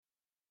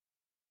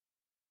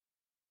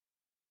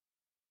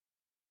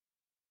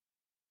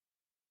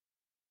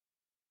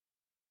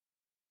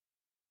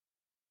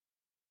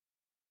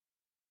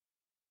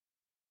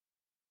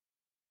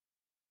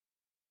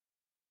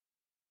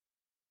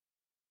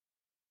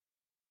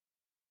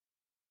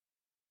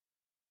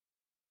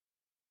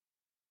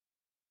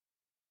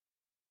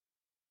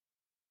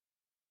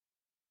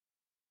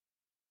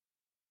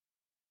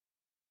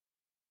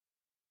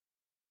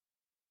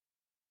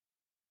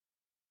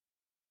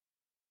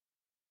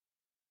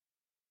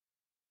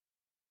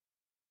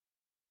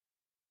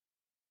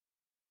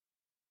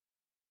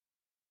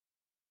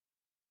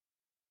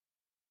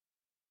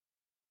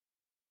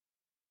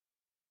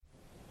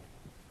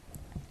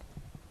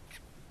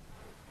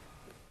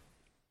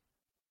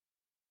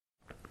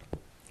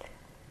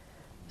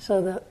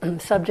So the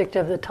subject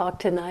of the talk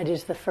tonight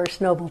is the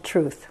First Noble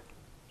Truth.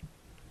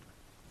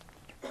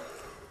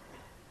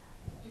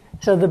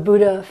 So the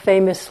Buddha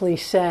famously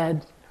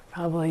said,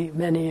 probably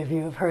many of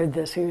you have heard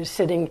this, he was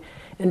sitting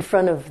in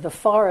front of the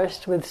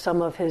forest with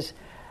some of his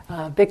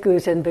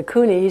bhikkhus and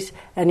bhikkhunis,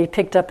 and he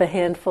picked up a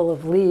handful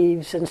of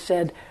leaves and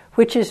said,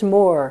 "Which is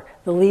more,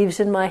 the leaves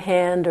in my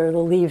hand or the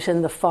leaves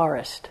in the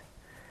forest?"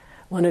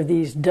 One of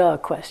these duh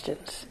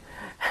questions.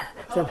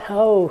 He said,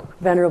 "Oh,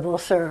 Venerable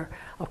Sir,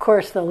 of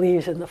course the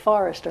leaves in the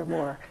forest are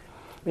more."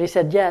 But he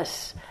said,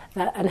 "Yes,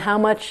 and how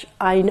much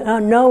I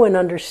know and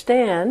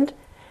understand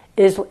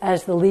is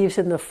as the leaves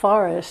in the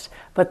forest,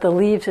 but the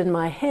leaves in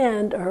my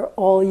hand are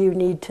all you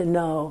need to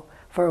know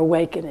for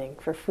awakening,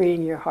 for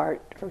freeing your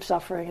heart from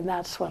suffering, and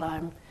that's what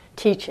I'm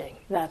teaching,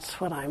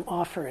 that's what I'm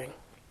offering."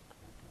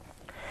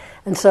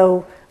 And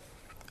so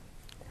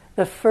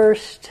the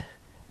first,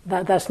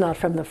 that's not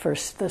from the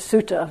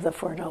Sutta of the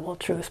Four Noble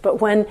Truths,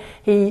 but when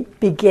he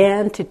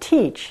began to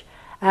teach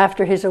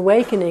after his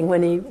awakening,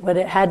 when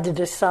he had to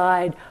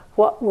decide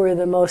what were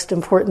the most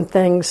important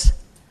things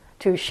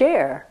to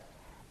share,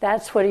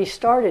 that's what he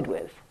started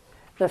with.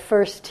 The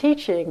first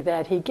teaching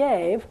that he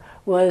gave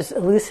was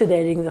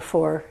elucidating the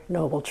Four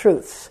Noble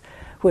Truths,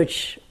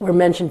 which were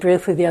mentioned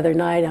briefly the other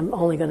night. I'm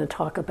only going to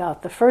talk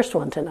about the first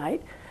one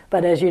tonight.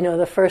 But as you know,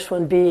 the first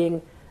one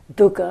being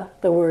dukkha,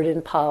 the word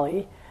in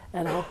Pali,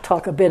 and I'll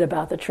talk a bit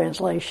about the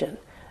translation.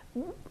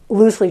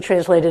 Loosely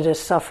translated as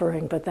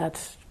suffering, but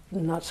that's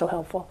not so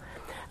helpful.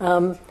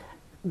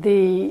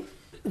 The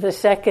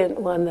second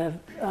one,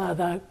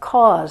 the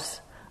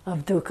cause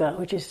of dukkha,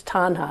 which is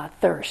tanha,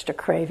 thirst or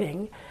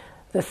craving.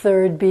 The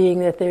third being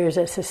that there's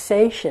a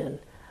cessation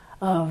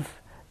of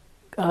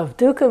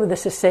dukkha, the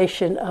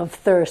cessation of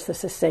thirst, the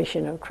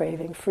cessation of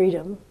craving,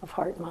 freedom of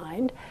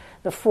heart-mind.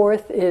 The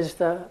fourth is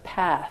the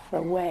path,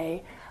 the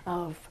way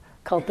of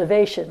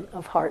cultivation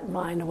of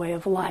heart-mind, a way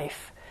of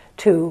life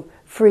to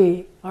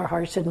free our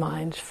hearts and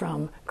minds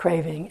from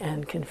craving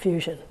and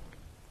confusion.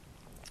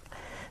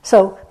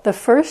 So the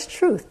first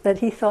truth that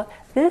he thought,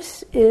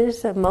 this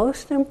is the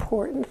most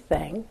important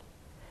thing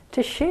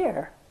to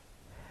share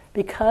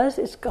because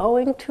it's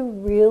going to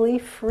really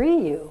free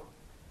you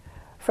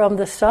from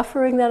the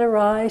suffering that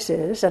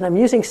arises, and I'm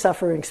using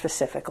suffering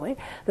specifically,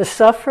 the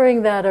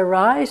suffering that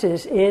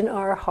arises in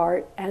our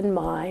heart and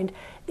mind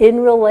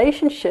in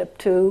relationship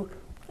to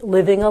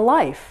living a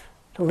life,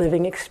 to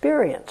living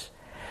experience.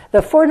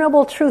 The Four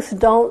Noble Truths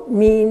don't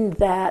mean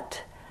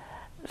that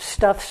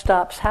stuff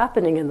stops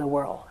happening in the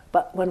world,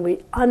 but when we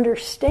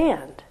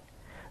understand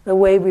the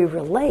way we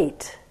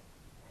relate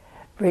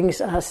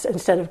brings us,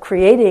 instead of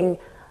creating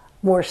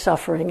more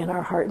suffering in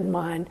our heart and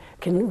mind,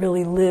 can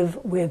really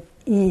live with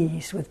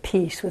ease, with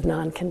peace, with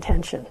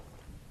non-contention.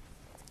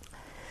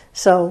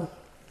 So,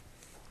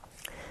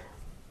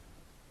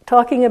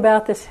 talking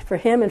about this for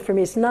him and for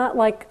me, it's not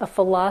like a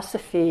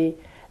philosophy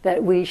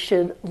that we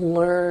should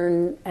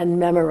learn and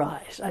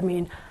memorize. I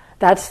mean,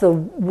 that's the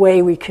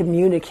way we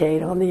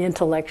communicate on the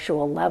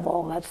intellectual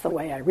level. That's the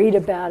way I read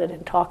about it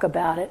and talk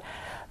about it.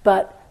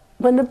 But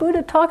when the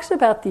Buddha talks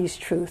about these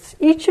truths,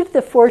 each of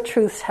the four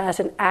truths has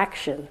an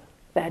action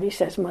that he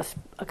says must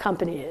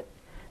accompany it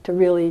to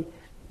really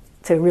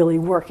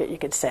work it, you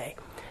could say.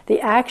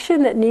 The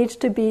action that needs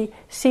to be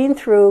seen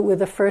through with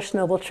the First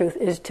Noble Truth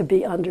is to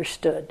be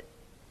understood.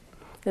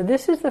 Now,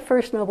 this is the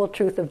First Noble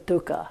Truth of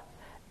dukkha.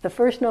 The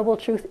First Noble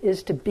Truth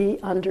is to be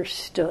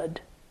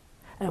understood.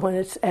 And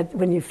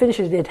when you finish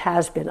it, it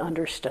has been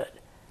understood.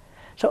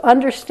 So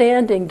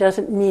understanding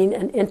doesn't mean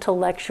an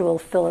intellectual,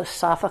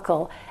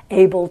 philosophical,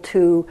 able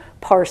to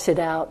parse it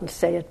out and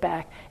say it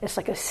back. It's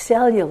like a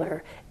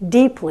cellular,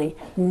 deeply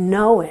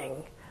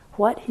knowing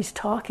what he's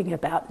talking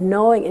about.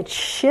 Knowing it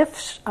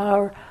shifts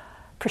our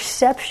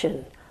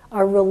perception,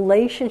 our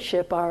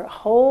relationship, our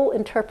whole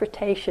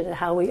interpretation of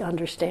how we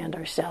understand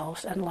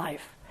ourselves and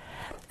life.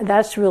 And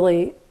that's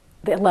really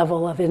the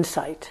level of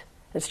insight.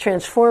 It's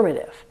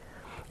transformative.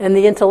 And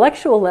the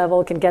intellectual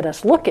level can get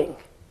us looking.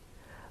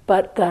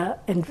 But the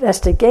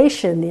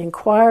investigation, the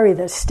inquiry,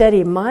 the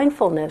steady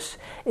mindfulness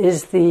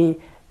is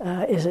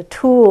a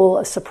tool,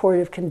 a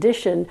supportive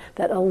condition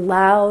that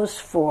allows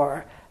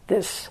for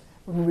this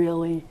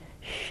really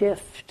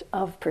shift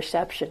of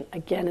perception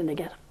again and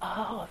again.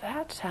 Oh,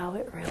 that's how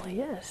it really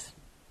is.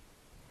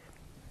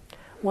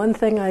 One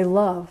thing I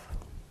love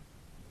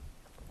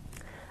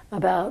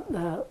about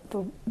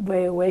the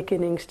way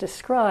awakenings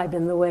describe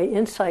and the way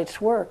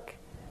insights work,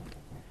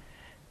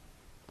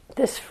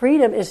 this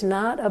freedom is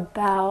not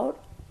about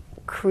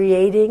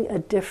creating a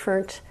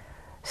different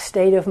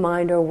state of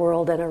mind or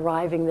world and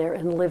arriving there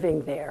and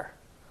living there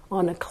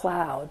on a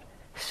cloud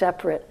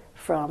separate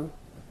from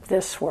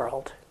this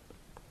world.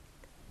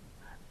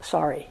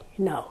 Sorry,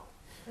 no.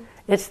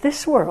 It's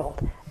this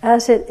world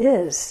as it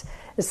is.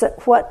 It's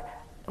that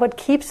what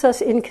keeps us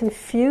in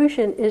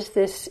confusion is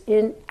this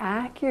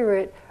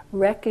inaccurate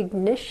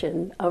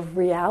recognition of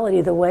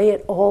reality the way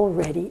it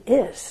already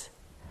is.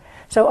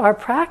 So our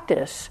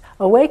practice,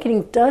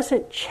 awakening,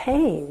 doesn't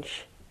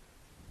change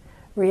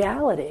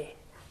reality,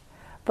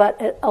 but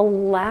it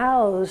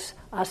allows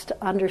us to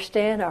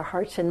understand, our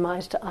hearts and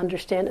minds to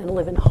understand and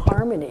live in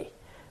harmony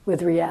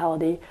with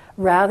reality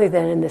rather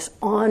than in this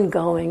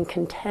ongoing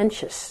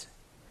contentious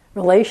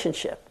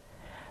relationship.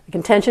 The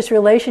contentious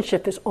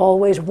relationship is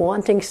always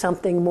wanting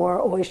something more,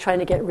 always trying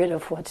to get rid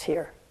of what's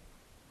here.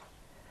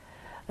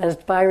 As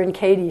Byron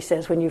Katie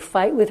says, when you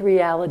fight with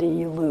reality,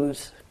 you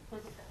lose.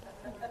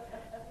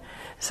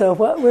 So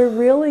what we're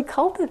really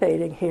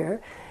cultivating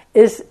here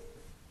is,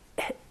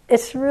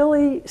 it's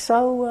really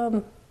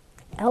so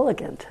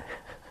elegant.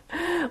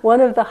 One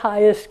of the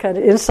highest kind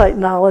of insight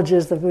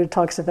knowledges the Buddha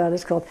talks about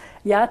is called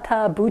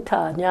Yatha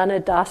Bhuta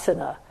Jnana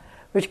Dasana,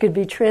 which could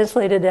be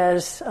translated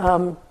as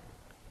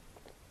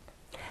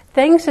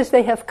things as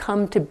they have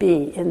come to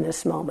be in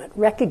this moment,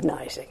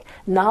 recognizing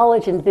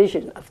knowledge and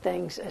vision of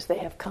things as they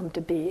have come to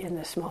be in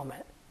this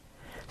moment.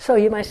 So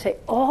you might say,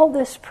 all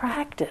this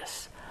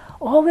practice,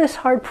 all this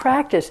hard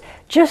practice,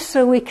 just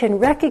so we can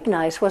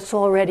recognize what's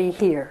already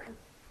here.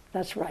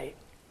 That's right.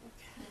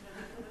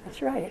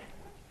 That's right.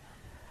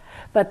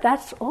 But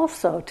that's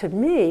also, to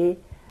me,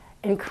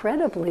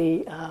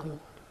 incredibly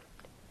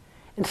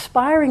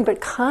inspiring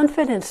but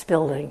confidence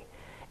building.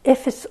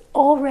 If it's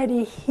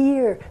already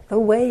here the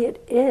way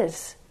it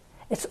is,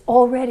 it's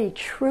already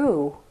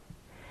true.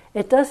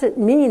 It doesn't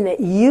mean that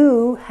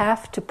you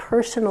have to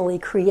personally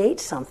create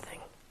something.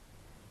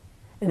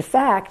 In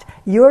fact,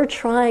 your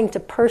trying to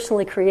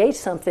personally create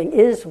something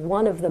is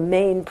one of the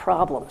main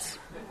problems.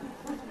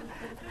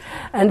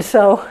 And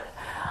so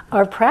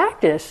our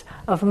practice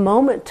of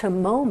moment to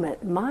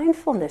moment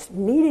mindfulness,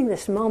 meeting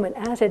this moment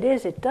as it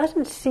is, it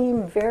doesn't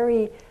seem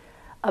very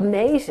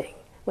amazing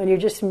when you're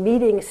just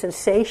meeting a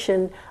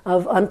sensation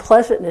of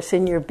unpleasantness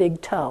in your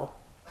big toe,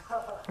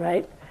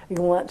 right?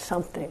 You want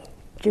something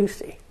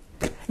juicy.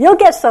 You'll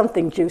get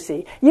something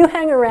juicy. You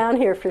hang around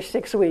here for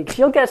 6 weeks,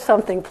 you'll get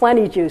something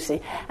plenty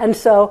juicy. And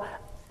so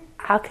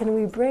how can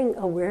we bring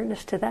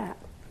awareness to that?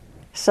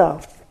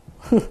 So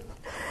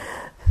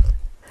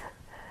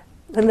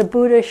when the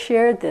Buddha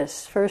shared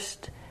this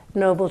first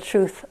noble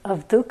truth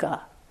of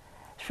dukkha,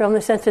 from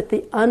the sense that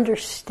the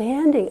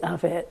understanding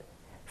of it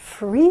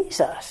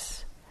frees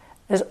us.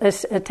 As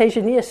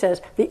Tejaniya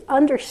says, the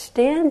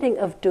understanding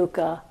of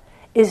dukkha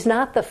is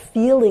not the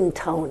feeling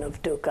tone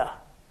of dukkha.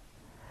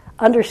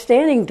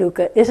 Understanding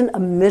dukkha isn't a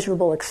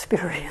miserable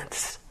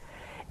experience.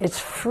 It's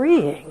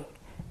freeing,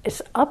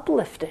 it's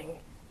uplifting,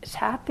 it's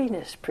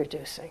happiness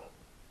producing.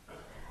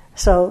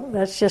 So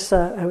that's just,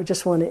 I would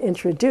just want to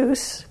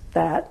introduce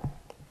that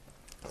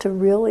to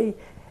really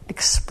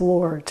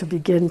explore, to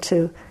begin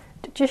to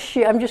just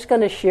share. I'm just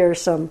going to share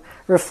some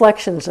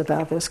reflections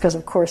about this because,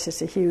 of course,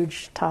 it's a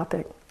huge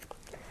topic.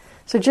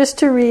 So just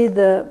to read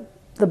the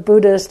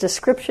Buddha's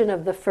description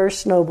of the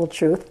first noble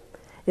truth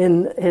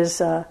in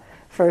his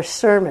first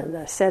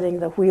sermon, setting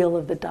the wheel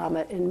of the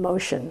Dhamma in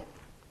motion.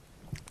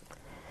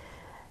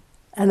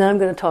 And then I'm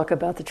going to talk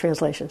about the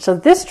translation. So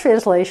this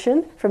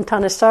translation from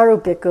Thanissaro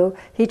Bhikkhu,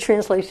 he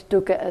translates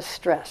dukkha as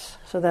stress.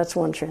 So that's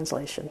one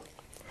translation.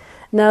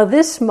 Now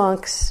this,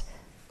 monks,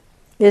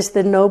 is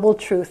the noble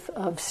truth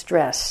of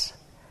stress.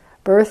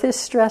 Birth is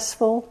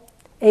stressful,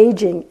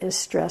 aging is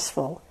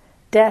stressful,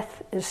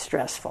 death is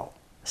stressful.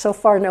 So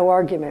far no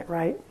argument,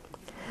 right?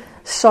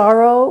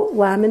 Sorrow,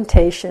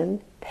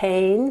 lamentation,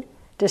 pain,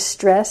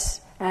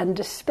 distress, and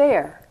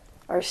despair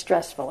are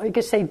stressful. Or you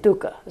could say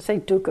dukkha. Say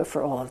dukkha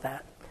for all of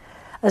that.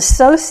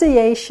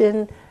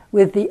 Association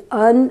with the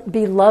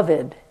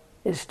unbeloved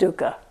is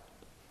dukkha.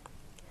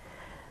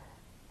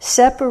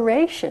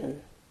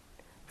 Separation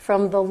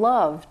from the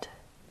loved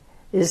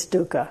is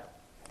dukkha.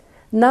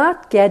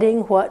 Not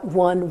getting what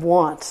one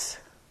wants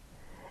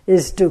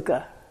is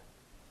dukkha.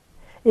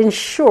 In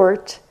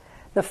short,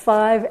 the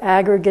 5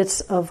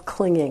 aggregates of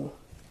clinging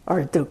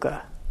are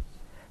dukkha.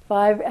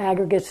 5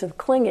 aggregates of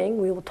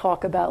clinging we will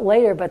talk about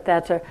later, but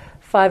that's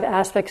 5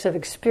 aspects of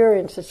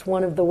experience. It's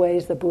one of the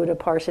ways the Buddha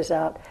parses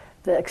out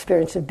the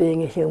experience of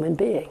being a human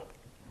being.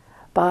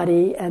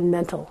 Body and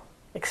mental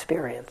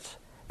experience.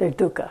 They're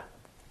dukkha.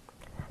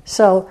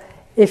 So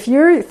if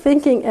you're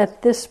thinking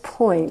at this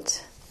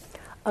point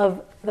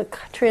of the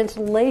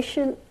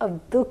translation of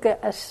dukkha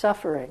as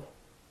suffering,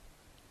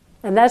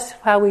 and that's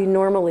how we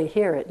normally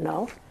hear it,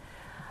 no?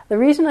 The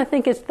reason I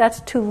think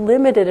that's too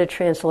limited a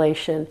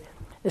translation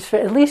is, for,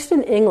 at least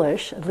in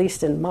English, at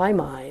least in my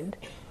mind,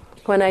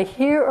 when I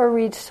hear or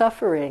read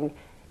suffering,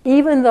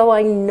 even though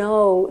I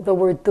know the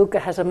word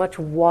dukkha has a much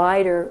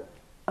wider,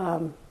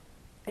 it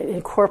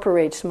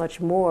incorporates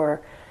much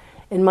more,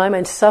 in my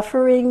mind,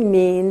 suffering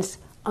means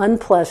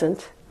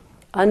unpleasant,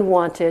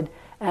 unwanted,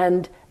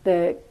 and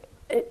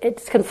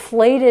it's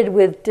conflated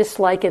with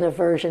dislike and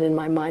aversion in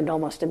my mind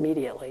almost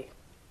immediately.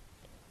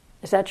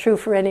 Is that true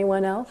for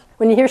anyone else?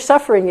 When you hear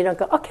suffering, you don't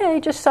go, okay,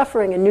 just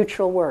suffering, a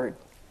neutral word.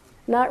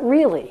 Not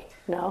really,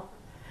 no.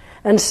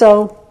 And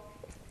so,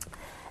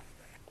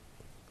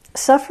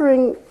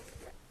 suffering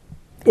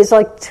is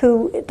like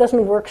it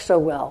doesn't work so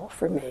well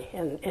for me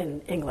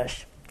in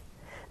English.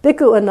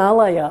 Bhikkhu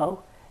Analayo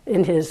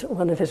in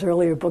one of his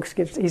earlier books,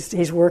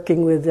 he's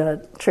working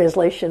with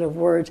translation of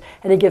words,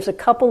 and he gives a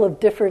couple of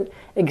different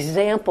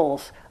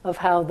examples of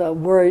how the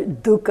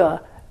word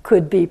dukkha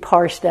could be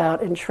parsed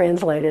out and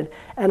translated.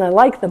 And I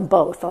like them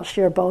both. I'll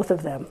share both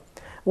of them.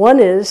 One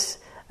is,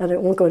 and I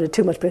won't go into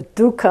too much, but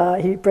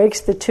dukkha, he breaks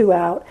the two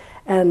out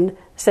and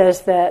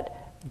says that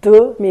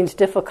du means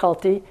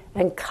difficulty,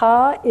 and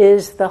ka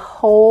is the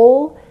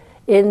hole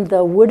in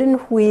the wooden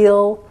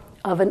wheel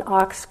of an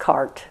ox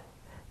cart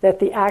that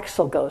the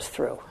axle goes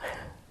through.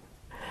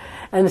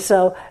 And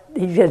so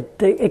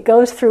it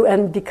goes through,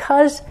 and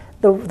because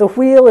the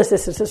wheel is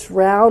this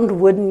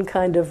round wooden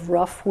kind of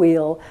rough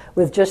wheel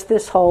with just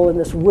this hole and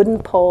this wooden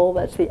pole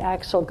that the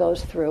axle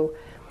goes through.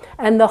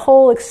 And the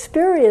whole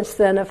experience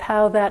then of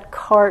how that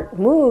cart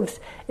moves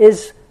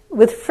is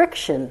with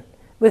friction,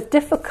 with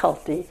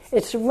difficulty.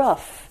 It's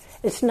rough.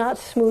 It's not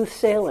smooth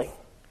sailing.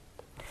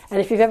 And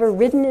if you've ever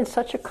ridden in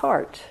such a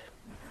cart,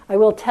 I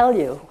will tell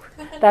you,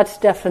 that's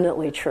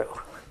definitely true.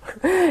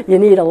 You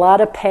need a lot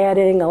of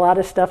padding, a lot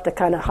of stuff to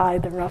kind of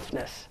hide the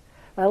roughness.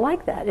 I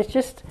like that. It's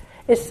just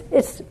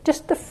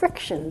the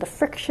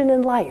friction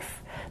in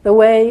life. The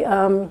way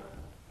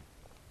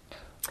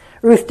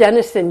Ruth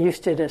Denison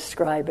used to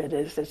describe it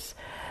is it's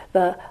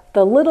the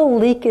little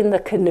leak in the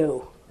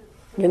canoe,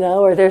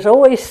 or there's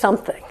always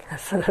something.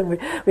 So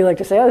we like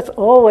to say, it's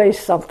always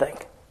something.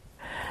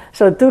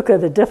 So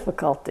dukkha, the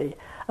difficulty.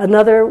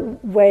 Another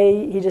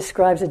way he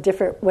describes, a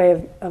different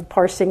way of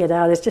parsing it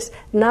out, is just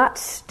not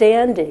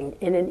standing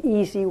in an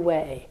easy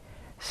way,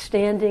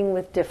 standing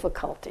with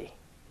difficulty.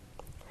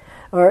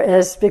 Or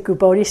as Bhikkhu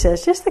Bodhi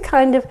says, just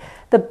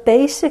the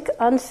basic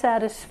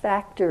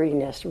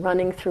unsatisfactoriness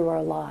running through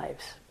our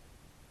lives.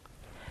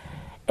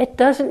 It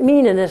doesn't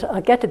mean, and I'll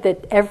get to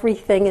that,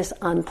 everything is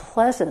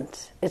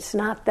unpleasant. It's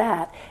not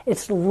that.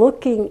 It's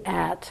looking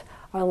at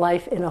our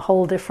life in a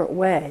whole different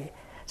way.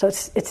 So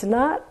it's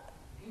not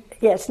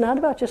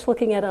about just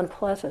looking at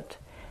unpleasant.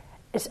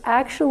 It's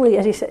actually,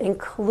 as he said,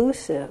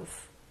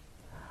 inclusive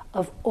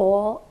of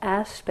all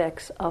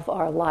aspects of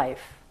our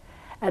life.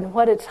 And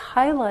what it's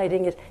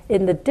highlighting is,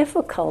 in the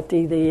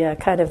difficulty, the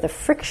kind of the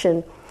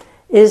friction,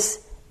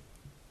 it's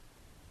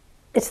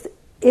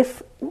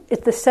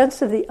the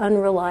sense of the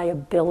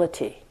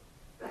unreliability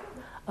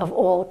of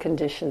all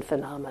conditioned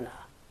phenomena,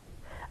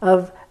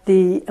 of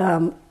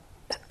the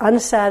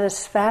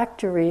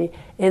unsatisfactory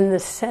in the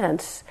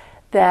sense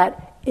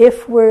that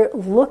if we're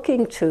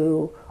looking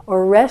to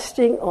or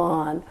resting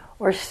on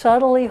or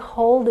subtly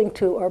holding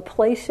to or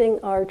placing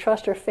our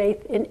trust or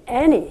faith in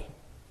any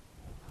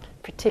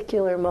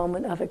particular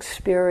moment of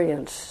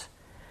experience,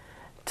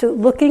 to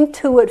looking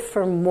to it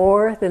for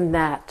more than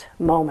that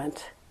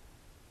moment,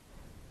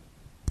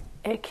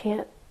 it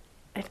can't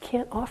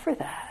offer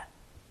that.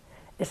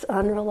 It's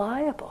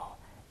unreliable.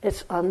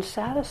 It's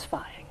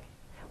unsatisfying.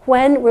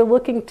 When we're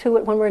looking to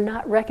it, when we're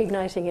not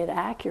recognizing it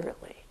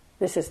accurately,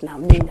 this is now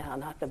me now,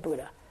 not the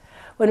Buddha.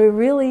 When we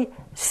really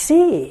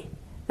see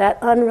that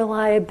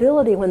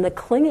unreliability, when the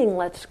clinging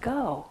lets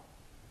go,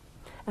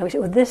 and we say,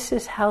 well, this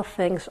is how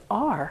things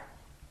are.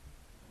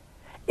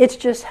 It's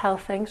just how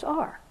things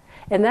are.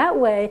 In that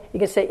way, you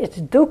can say it's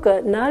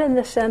dukkha, not in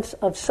the sense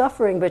of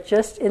suffering, but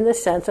just in the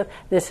sense of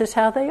this is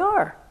how they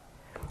are.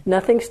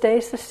 Nothing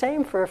stays the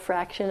same for a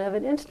fraction of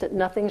an instant.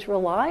 Nothing's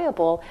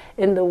reliable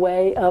in the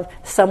way of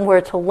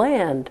somewhere to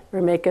land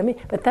or make a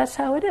meaning. But that's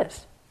how it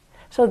is.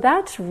 So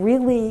that's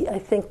really, I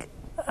think,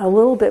 a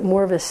little bit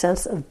more of a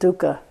sense of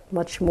dukkha,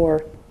 much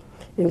more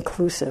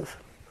inclusive.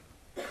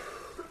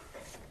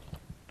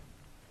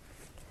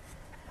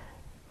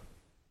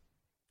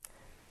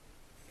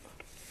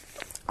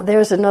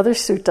 There's another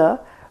sutta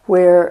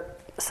where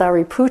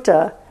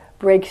Sariputta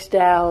breaks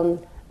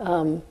down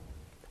the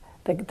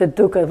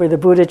dukkha, where the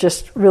Buddha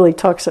just really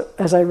talks,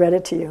 as I read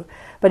it to you.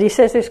 But he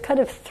says there's kind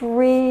of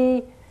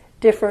three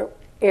different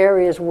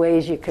areas,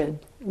 ways you could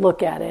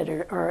look at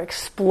it or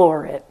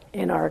explore it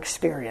in our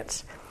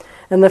experience.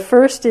 And the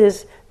first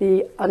is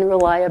the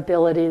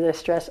unreliability, the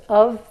stress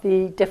of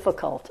the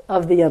difficult,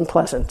 of the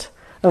unpleasant,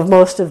 of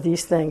most of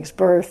these things: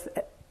 birth,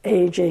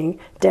 aging,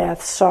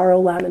 death, sorrow,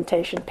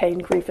 lamentation, pain,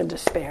 grief, and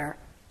despair.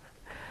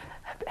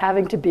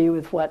 Having to be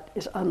with what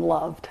is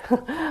unloved.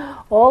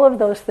 All of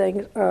those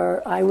things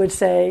are, I would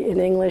say in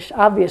English,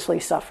 obviously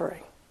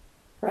suffering,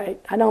 right?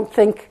 I don't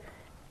think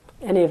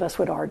any of us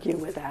would argue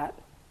with that.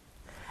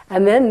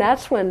 And then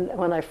that's when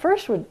I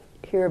first would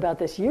hear about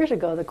this years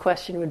ago, the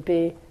question would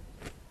be,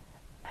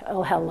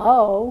 oh,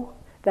 hello,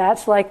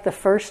 that's like the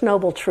first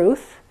noble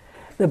truth.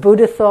 The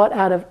Buddha thought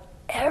out of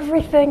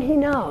everything he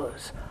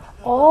knows,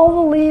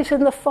 all the leaves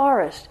in the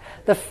forest,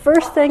 the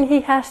first thing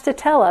he has to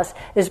tell us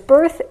is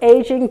birth,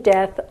 aging,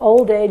 death,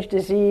 old age,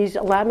 disease,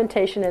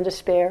 lamentation, and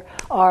despair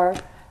are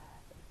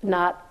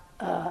not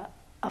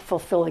a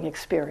fulfilling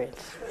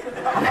experience.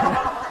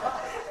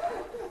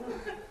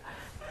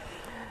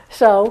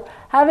 So,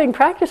 having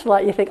practiced a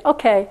lot, you think,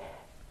 okay,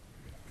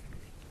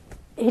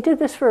 he did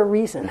this for a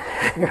reason,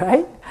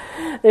 right?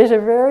 There's a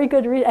very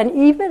good reason. And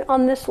even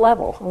on this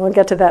level, and we'll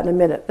get to that in a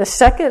minute, the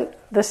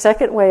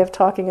second way of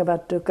talking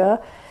about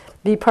dukkha,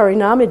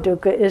 viparinama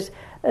dukkha, is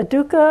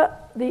Dukkha,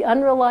 the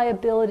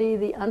unreliability,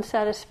 the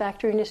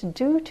unsatisfactoriness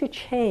due to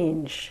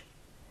change.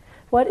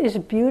 What is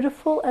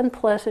beautiful and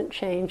pleasant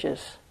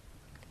changes.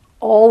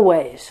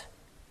 Always.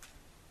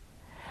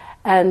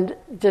 And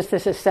just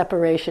this is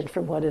separation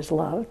from what is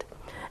loved.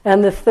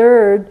 And the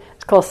third,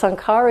 it's called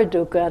sankhara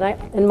dukkha.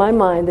 And in my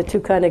mind, the two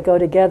kind of go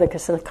together,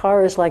 because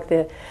sankhara is like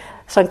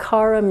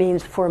sankhara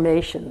means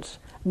formations,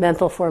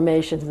 mental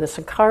formations. The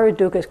sankhara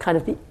dukkha is kind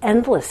of the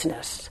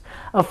endlessness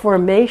of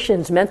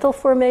formations, mental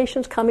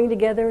formations coming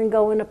together and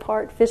going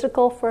apart,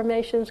 physical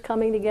formations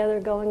coming together,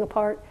 going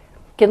apart.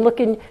 You can look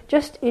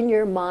just in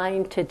your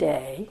mind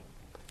today.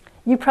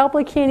 You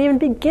probably can't even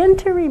begin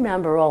to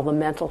remember all the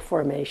mental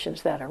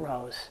formations that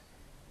arose.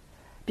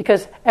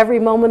 Because every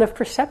moment of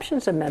perception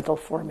is a mental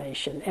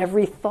formation.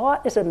 Every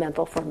thought is a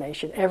mental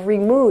formation. Every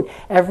mood,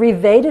 every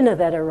Vedana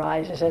that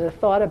arises and a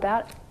thought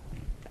about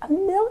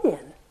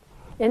 1,000,000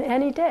 in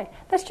any day.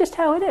 That's just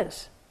how it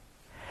is.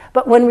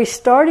 But when we're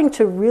starting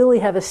to really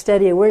have a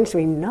steady awareness,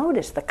 we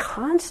notice the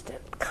constant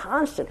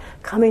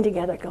coming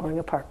together, going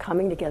apart,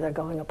 coming together,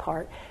 going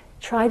apart.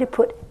 Try to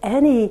put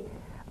any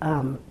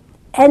kind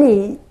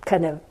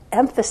of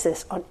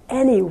emphasis on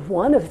any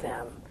one of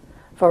them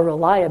for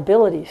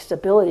reliability,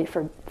 stability,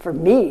 for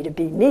me to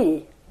be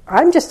me.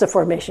 I'm just a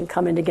formation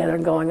coming together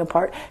and going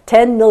apart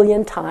 10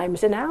 million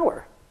times an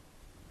hour.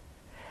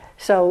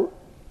 So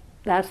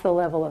that's the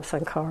level of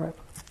sankhara.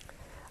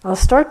 I'll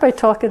start by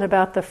talking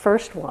about the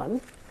first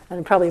one,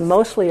 and probably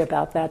mostly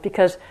about that,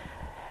 because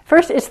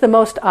first it's the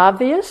most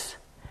obvious,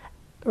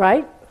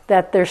 right?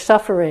 That they're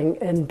suffering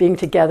and being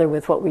together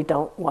with what we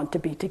don't want to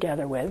be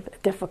together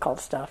with, difficult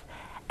stuff.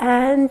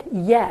 And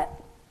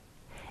yet,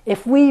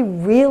 if we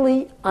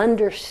really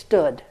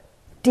understood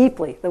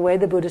deeply the way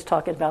the Buddha is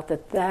talking about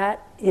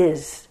that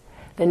is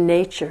the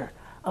nature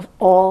of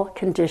all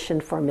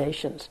conditioned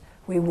formations,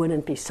 we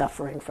wouldn't be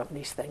suffering from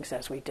these things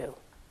as we do.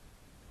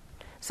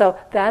 So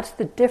that's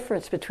the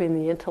difference between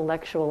the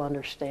intellectual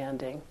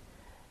understanding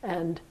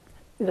and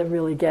the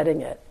really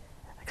getting it.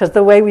 Because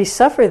the way we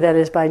suffer that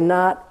is by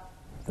not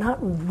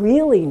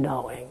really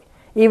knowing.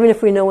 Even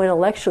if we know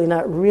intellectually,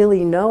 not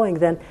really knowing,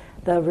 then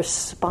the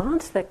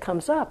response that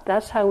comes up,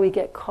 that's how we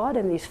get caught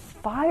in these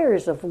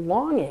fires of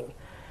longing,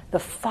 the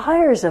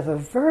fires of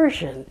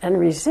aversion and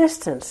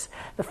resistance,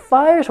 the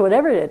fires,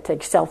 whatever it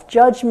takes,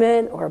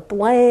 self-judgment or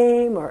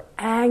blame or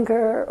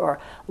anger or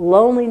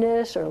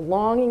loneliness or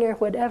longing or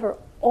whatever,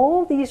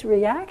 all these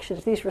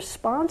reactions, these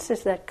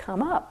responses that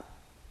come up.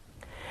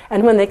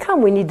 And when they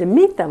come, we need to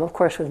meet them, of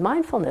course, with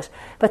mindfulness,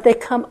 but they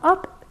come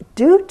up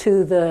due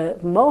to the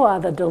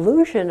moha, the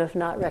delusion of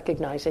not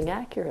recognizing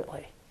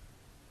accurately.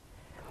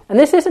 And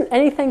this isn't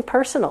anything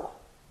personal.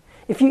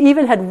 If you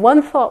even had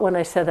one thought when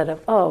I said that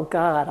of, oh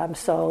God, I'm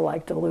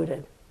so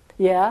deluded.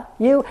 Yeah,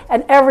 you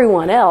and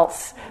everyone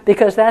else,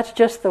 because that's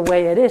just the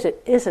way it is.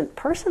 It isn't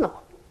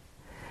personal.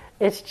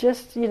 It's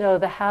just,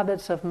 the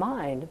habits of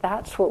mind.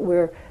 That's what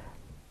we're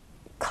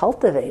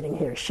cultivating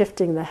here,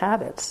 shifting the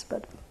habits.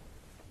 But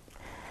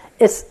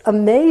it's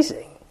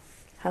amazing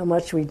how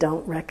much we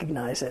don't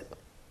recognize it.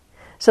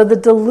 So the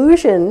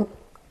delusion,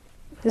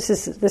 this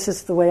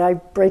is the way I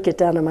break it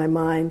down in my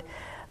mind,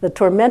 the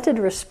tormented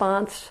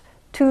response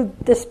to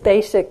this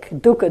basic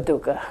dukkha,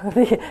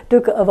 the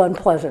dukkha of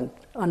unpleasant,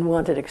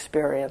 unwanted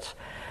experience.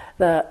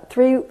 The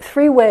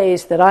three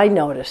ways that I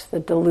notice the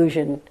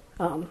delusion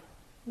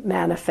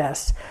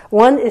manifests.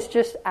 One is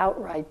just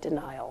outright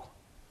denial.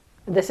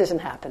 This isn't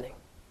happening.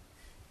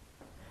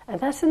 And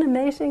that's an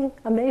amazing,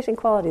 amazing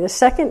quality. The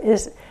second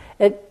is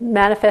it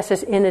manifests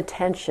as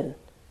inattention.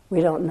 We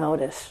don't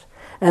notice.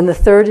 And the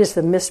third is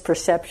the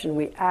misperception.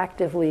 We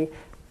actively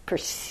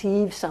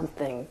perceive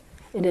something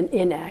in an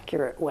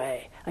inaccurate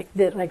way.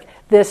 Like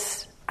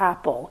this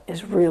apple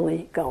is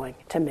really going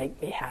to make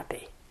me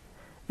happy.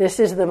 This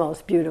is the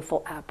most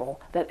beautiful apple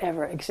that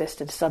ever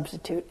existed.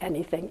 Substitute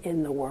anything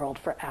in the world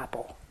for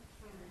apple.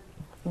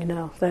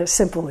 That's a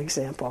simple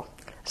example.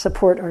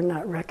 Support or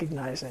not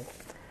recognizing.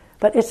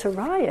 But it's a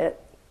riot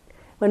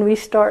when we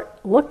start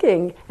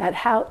looking at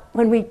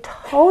when we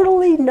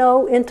totally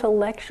know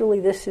intellectually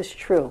this is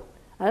true.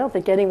 I don't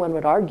think anyone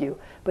would argue,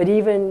 but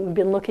even we've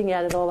been looking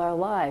at it all our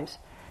lives.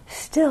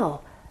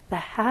 Still, the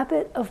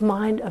habit of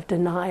mind of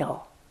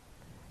denial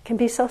can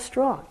be so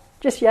strong.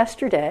 Just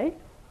yesterday,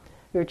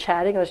 I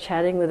was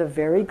chatting with a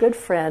very good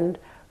friend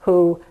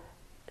who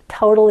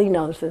totally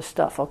knows this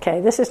stuff,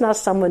 okay? This is not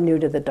someone new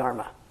to the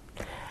Dharma.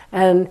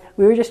 And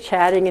we were just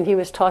chatting, and he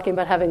was talking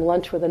about having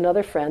lunch with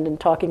another friend and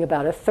talking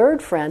about a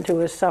third friend who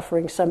was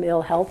suffering some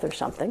ill health or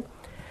something.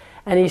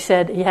 And he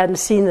said he hadn't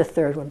seen the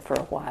third one for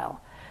a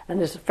while. And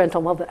his friend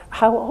told him, well,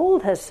 how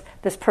old has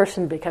this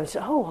person become? He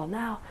said, oh, well,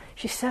 now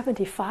she's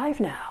 75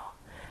 now.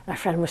 My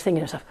friend was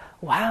thinking to himself,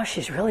 wow,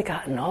 she's really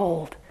gotten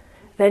old.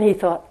 Then he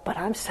thought, but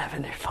I'm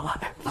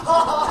 75.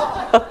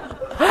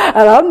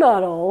 And I'm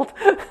not old.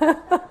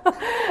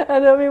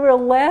 And then we were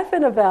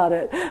laughing about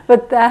it.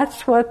 But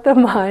that's what the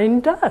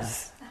mind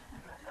does.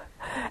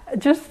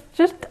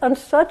 Just on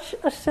such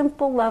a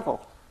simple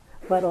level,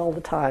 but all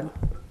the time.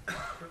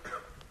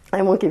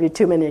 I won't give you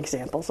too many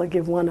examples. I'll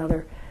give one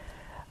other.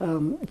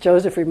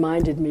 Joseph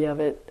reminded me of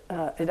it.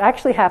 It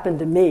actually happened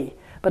to me,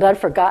 but I'd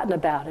forgotten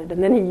about it.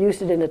 And then he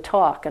used it in a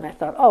talk, and I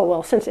thought, oh,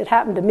 well, since it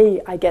happened to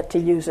me, I get to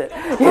use it.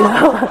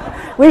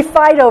 We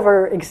fight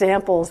over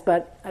examples,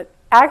 but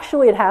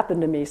actually it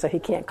happened to me, so he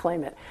can't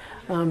claim it.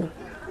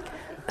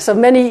 So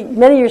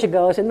many years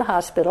ago, I was in the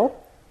hospital.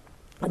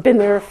 I'd been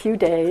there a few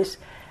days,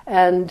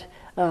 and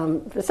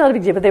it's not a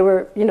big deal, but they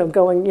were,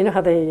 going,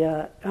 how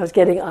I was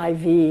getting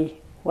IV,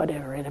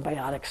 whatever,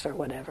 antibiotics or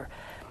whatever.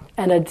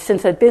 And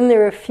since I'd been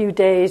there a few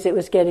days, it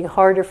was getting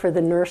harder for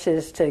the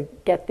nurses to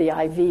get the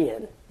IV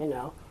in,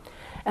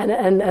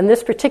 And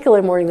this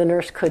particular morning, the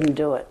nurse couldn't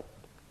do it.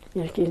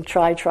 You can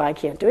try,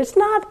 can't do it.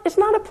 It's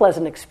not a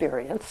pleasant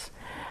experience.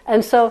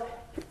 And so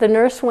the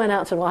nurse went out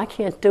and said, well, I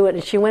can't do it.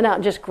 And she went out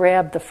and just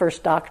grabbed the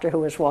first doctor who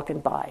was walking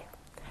by.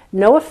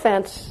 No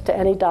offense to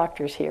any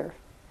doctors here,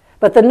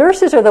 but the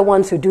nurses are the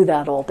ones who do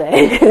that all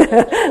day,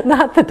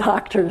 not the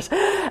doctors.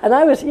 And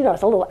I was, I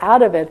was a little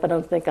out of it, but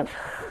I'm thinking,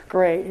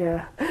 great,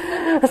 yeah.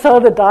 So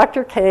the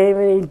doctor came,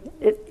 and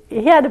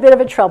he had a bit of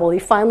a trouble. He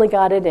finally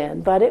got it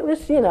in, but it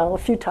was, a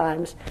few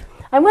times.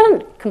 I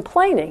wasn't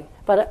complaining,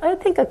 but I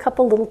think a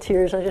couple little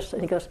tears.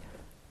 And he goes,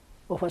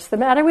 well, what's the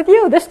matter with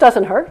you? This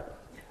doesn't hurt.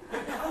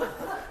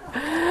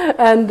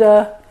 And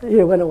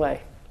he went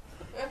away.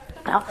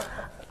 Now,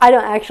 I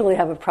don't actually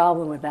have a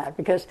problem with that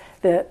because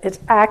its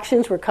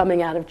actions were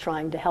coming out of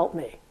trying to help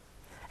me.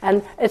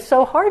 And it's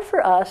so hard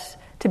for us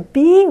to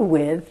be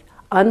with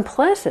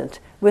unpleasant,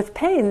 with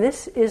pain.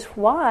 This is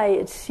why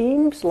it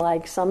seems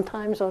like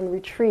sometimes on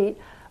retreat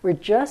we're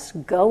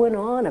just going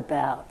on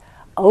about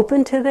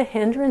open to the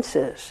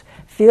hindrances,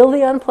 feel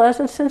the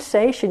unpleasant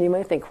sensation. You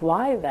might think,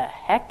 why the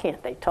heck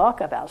can't they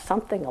talk about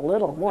something a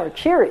little more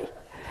cheery?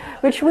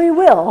 Which we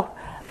will,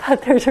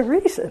 but there's a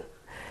reason.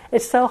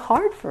 It's so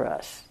hard for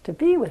us to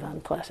be with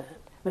unpleasant,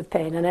 with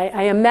pain. And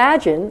I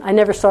imagine, I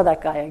never saw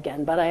that guy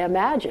again, but I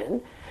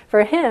imagine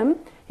for him,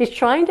 he's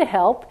trying to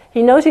help.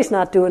 He knows he's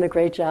not doing a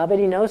great job, and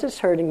he knows it's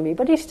hurting me,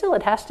 but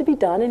it has to be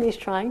done, and he's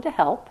trying to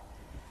help.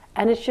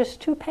 And it's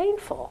just too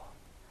painful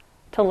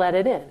to let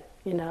it in,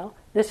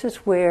 This is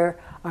where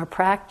our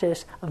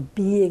practice of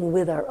being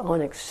with our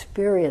own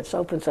experience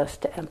opens us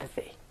to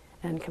empathy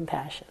and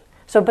compassion.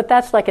 But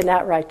that's like an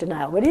outright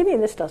denial. What do you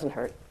mean this doesn't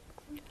hurt?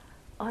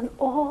 On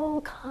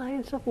all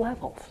kinds of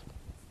levels.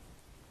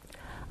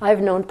 I've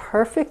known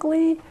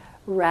perfectly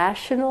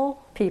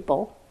rational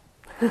people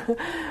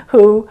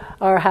who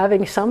are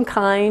having some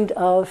kind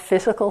of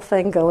physical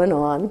thing going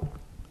on,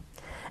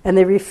 and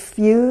they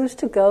refuse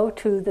to go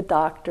to the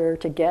doctor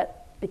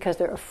because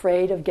they're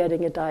afraid of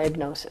getting a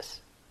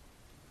diagnosis.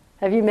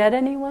 Have you met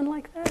anyone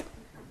like that?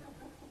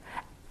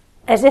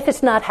 As if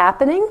it's not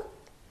happening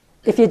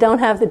if you don't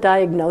have the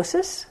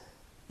diagnosis.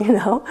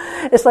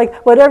 It's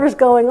like whatever's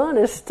going on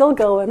is still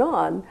going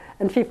on,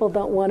 and people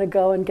don't want to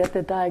go and get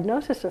the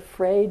diagnosis,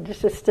 afraid,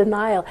 just this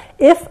denial.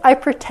 If I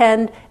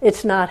pretend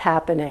it's not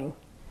happening,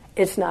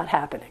 it's not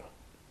happening.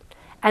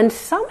 And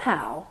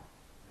somehow,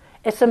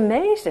 it's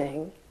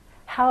amazing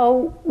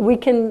how we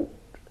can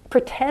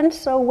pretend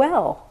so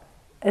well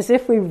as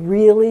if we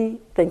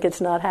really think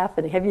it's not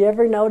happening. Have you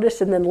ever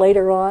noticed, and then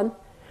later on?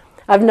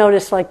 I've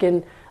noticed like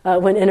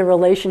when in a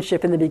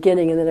relationship in the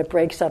beginning and then it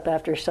breaks up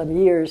after some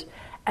years,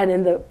 and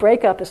in the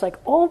breakup, it's like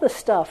all the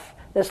stuff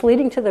that's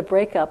leading to the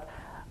breakup,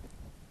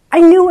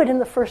 I knew it in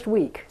the first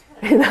week,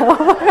 This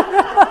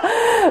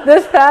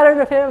pattern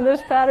of him,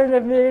 this pattern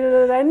of me,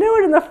 and I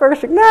knew it in the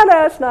first week. No,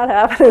 it's not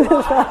happening. It's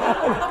not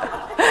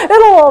happening.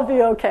 It'll all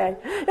be okay.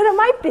 And it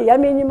might be.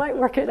 You might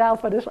work it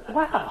out, but it's like,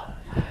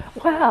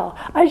 wow,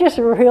 I just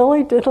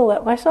really didn't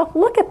let myself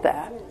look at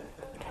that.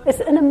 It's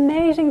an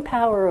amazing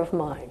power of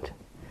mind,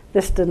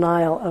 this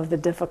denial of the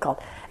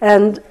difficult.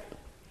 And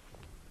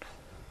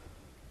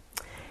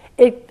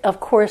it, of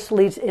course,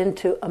 leads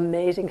into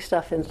amazing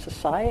stuff in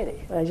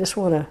society. I just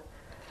want to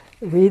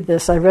read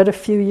this. I read a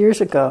few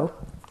years ago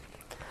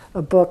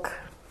a book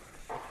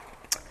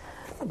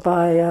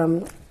by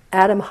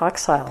Adam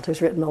Hochschild, who's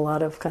written a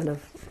lot of kind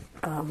of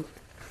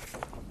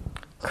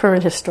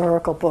current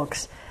historical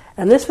books.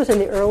 And this was in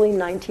the early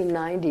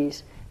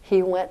 1990s.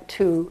 He went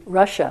to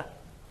Russia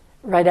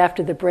right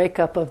after the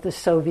breakup of the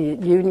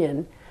Soviet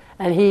Union,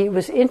 and he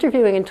was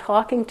interviewing and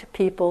talking to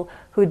people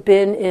who'd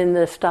been in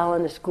the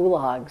Stalinist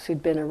gulags,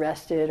 who'd been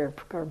arrested or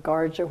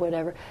guards or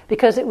whatever,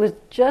 because it was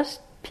just,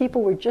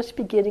 people were just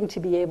beginning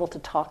to be able to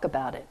talk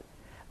about it.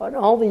 In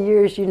all the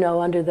years,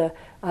 under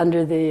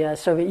the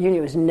Soviet Union,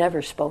 it was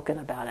never spoken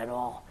about at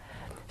all.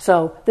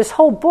 So this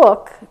whole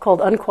book,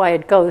 called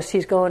Unquiet Ghosts,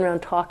 he's going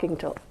around talking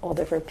to all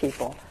different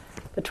people.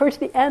 But towards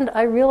the end,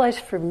 I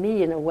realized for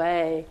me, in a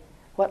way,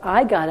 what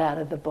I got out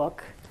of the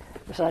book,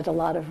 besides a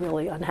lot of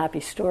really unhappy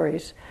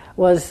stories,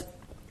 was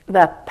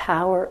that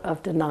power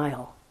of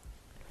denial.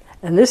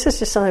 And this is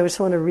just something I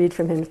just want to read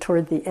from him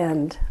toward the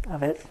end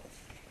of it.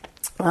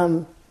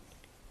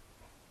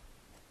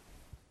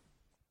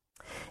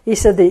 He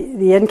said the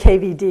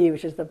NKVD,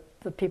 which is the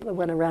people that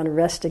went around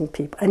arresting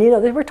people, and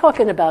they were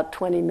talking about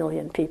 20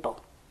 million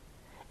people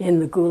in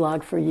the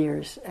Gulag for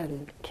years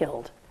and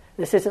killed.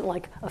 This isn't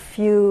like a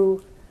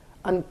few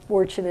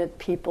unfortunate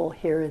people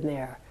here and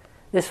there.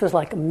 This was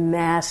like a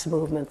mass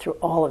movement through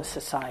all of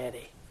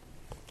society.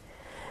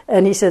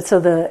 And he said, so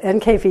the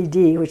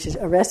NKVD, which is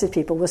arrested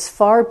people, was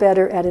far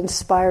better at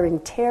inspiring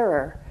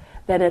terror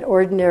than at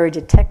ordinary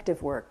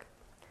detective work.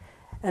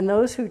 And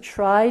those who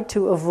tried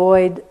to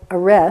avoid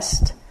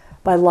arrest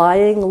by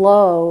lying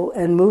low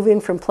and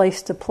moving from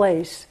place to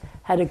place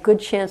had a good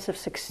chance of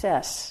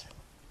success.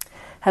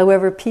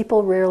 However,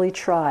 people rarely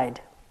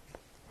tried.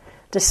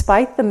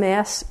 Despite the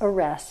mass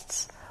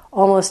arrests,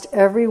 almost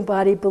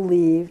everybody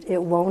believed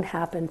it won't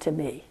happen to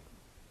me.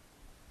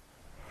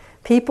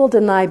 People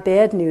deny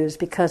bad news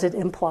because it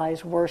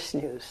implies worse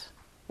news.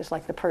 It's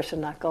like the person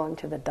not going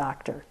to the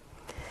doctor.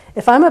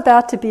 If I'm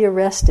about to be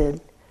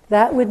arrested,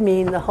 that would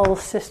mean the whole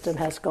system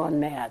has gone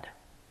mad.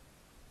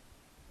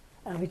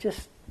 And we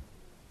just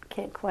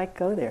can't quite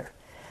go there.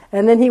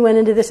 And then he went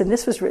into this, and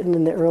this was written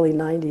in the early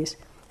 90s.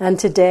 And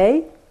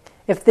today,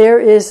 if there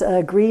is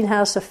a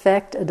greenhouse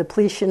effect, a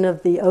depletion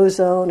of the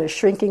ozone, a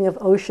shrinking of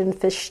ocean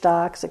fish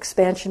stocks,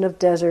 expansion of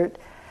desert,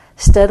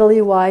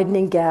 steadily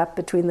widening gap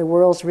between the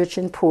world's rich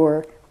and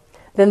poor,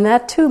 then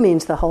that too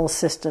means the whole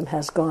system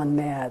has gone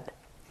mad.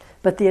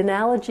 But the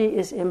analogy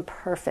is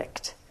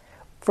imperfect,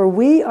 for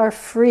we are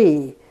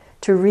free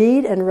to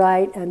read and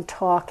write and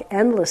talk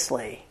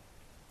endlessly.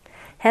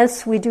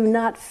 Hence, we do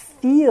not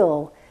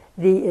feel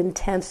the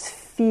intense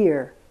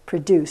fear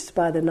produced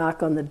by the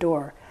knock on the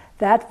door.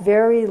 That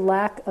very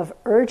lack of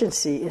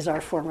urgency is our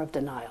form of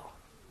denial.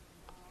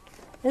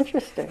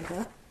 Interesting,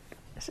 huh?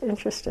 It's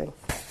interesting.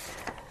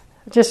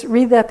 Just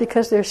read that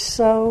because there's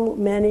so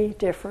many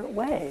different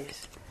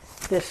ways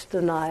this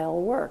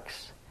denial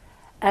works.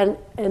 And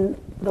in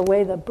the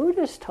way the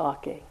Buddha's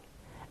talking,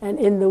 and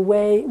in the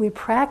way we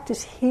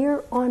practice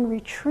here on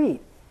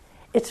retreat,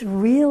 it's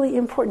really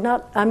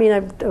important.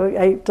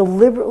 I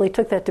deliberately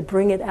took that to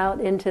bring it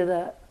out into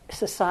the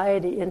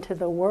society, into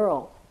the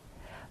world.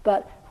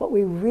 But what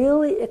we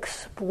really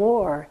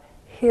explore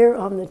here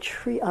on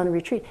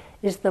retreat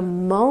is the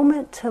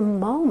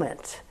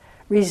moment-to-moment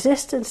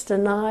resistance,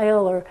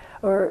 denial,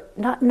 or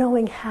not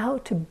knowing how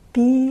to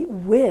be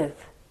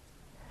with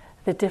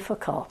the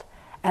difficult.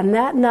 And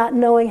that not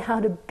knowing how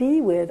to be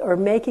with, or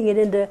making it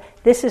into,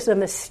 this is a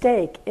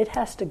mistake, it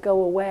has to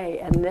go away,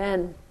 and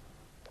then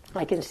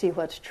I can see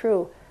what's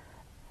true,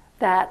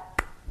 that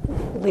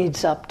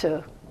leads up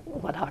to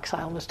what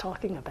Hoxile was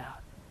talking about.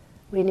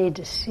 We need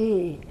to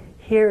see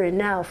here and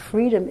now,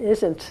 freedom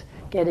isn't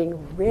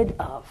getting rid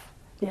of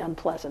the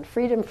unpleasant.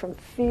 Freedom from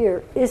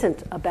fear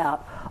isn't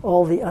about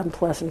all the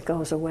unpleasant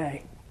goes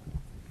away.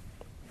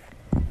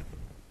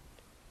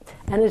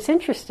 And it's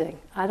interesting.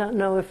 I don't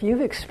know if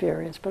you've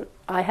experienced, but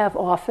I have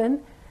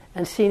often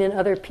and seen in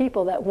other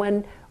people that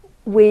when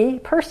we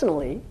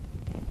personally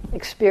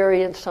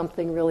experience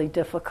something really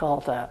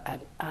difficult,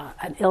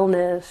 an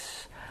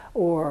illness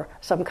or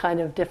some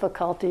kind of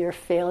difficulty or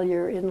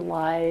failure in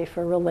life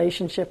or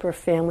relationship or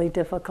family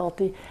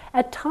difficulty,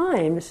 at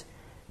times,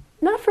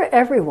 not for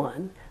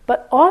everyone,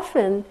 but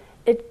often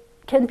it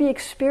can be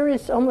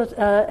experienced almost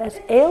as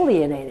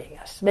alienating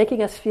us,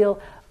 making us feel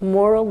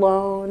more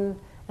alone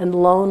and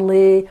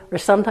lonely, or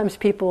sometimes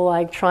people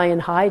like try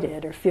and hide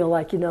it or feel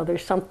like,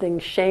 there's something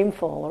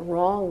shameful or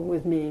wrong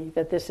with me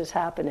that this is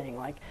happening.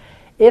 Like,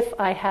 if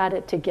I had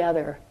it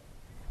together,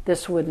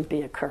 this wouldn't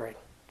be occurring.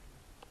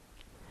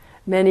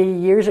 Many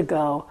years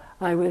ago,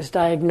 I was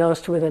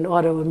diagnosed with an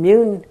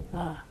autoimmune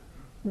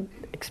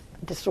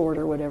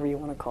disorder, whatever you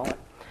want to call it.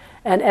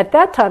 And at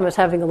that time, I was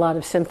having a lot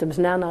of symptoms.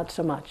 Now, not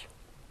so much.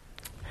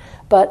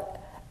 But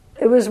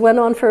it went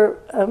on for,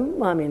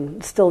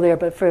 still there,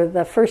 but for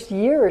the first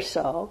year or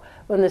so,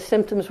 when the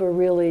symptoms were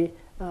really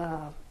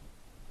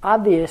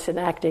obvious and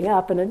acting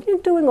up, and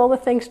doing all the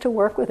things to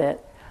work with it.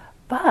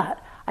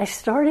 But I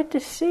started to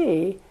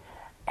see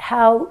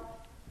how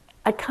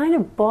I kind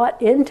of bought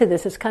into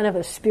this as kind of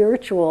a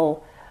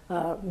spiritual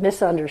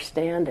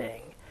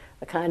misunderstanding.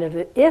 The kind of,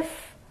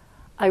 if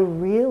I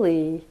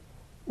really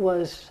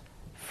was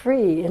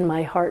free in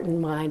my heart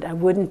and mind, I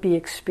wouldn't be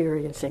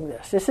experiencing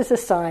this. This is a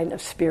sign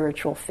of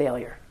spiritual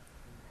failure.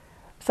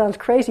 Sounds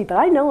crazy, but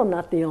I know I'm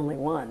not the only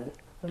one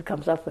who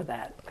comes up with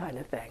that kind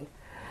of thing.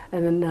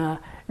 And then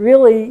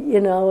really,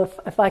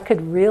 if I could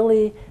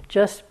really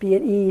just be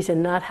at ease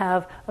and not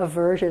have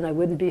aversion, I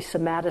wouldn't be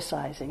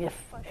somaticizing.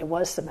 If it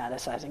was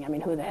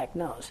somaticizing, who the heck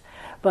knows?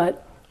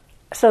 But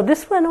so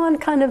this went on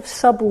kind of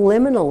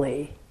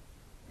subliminally.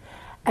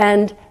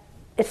 And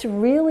it's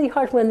really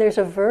hard when there's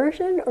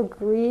aversion or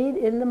greed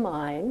in the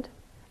mind.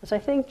 As I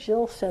think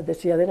Jill said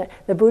this the other night,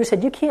 the Buddha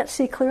said, you can't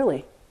see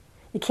clearly.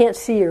 You can't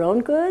see your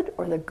own good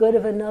or the good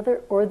of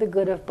another or the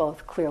good of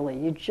both clearly.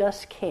 You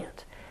just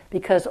can't.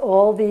 Because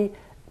all the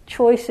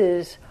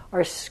choices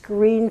are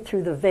screened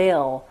through the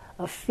veil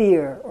of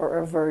fear or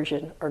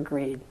aversion or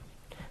greed.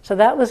 So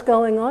that was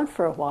going on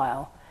for a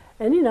while.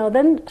 And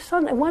then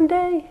one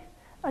day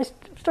I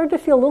started to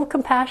feel a little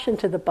compassion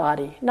to the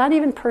body. Not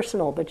even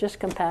personal, but just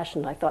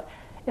compassion. I thought,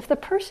 if the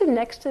person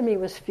next to me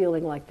was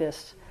feeling like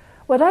this,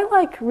 would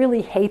I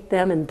really hate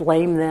them and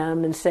blame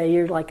them and say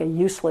you're like a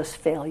useless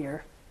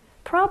failure?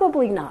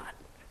 Probably not.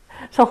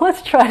 So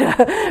let's try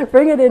to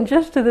bring it in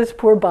just to this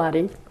poor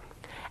body.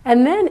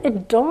 And then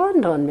it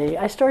dawned on me.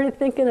 I started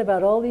thinking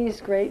about all these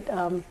great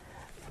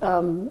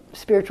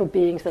spiritual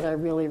beings that I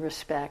really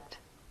respect.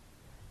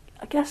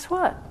 Guess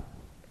what?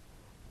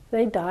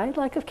 They died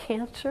like of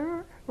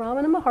cancer.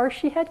 Ramana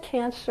Maharshi had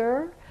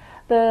cancer.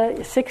 The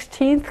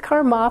 16th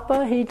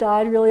Karmapa, he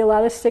died really a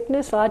lot of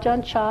sickness.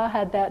 Ajahn Chah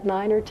had that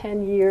 9 or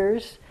 10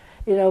 years,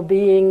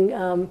 being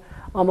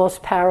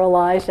almost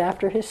paralyzed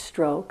after his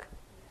stroke.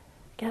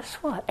 Guess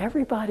what?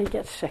 Everybody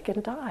gets sick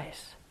and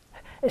dies.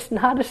 It's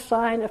not a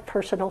sign of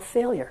personal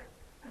failure.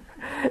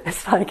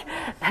 It's like,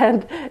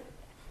 and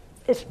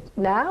it's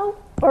now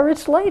or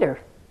it's later.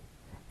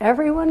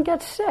 Everyone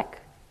gets sick.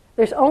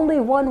 There's only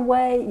one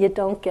way you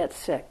don't get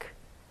sick,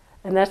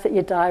 and that's that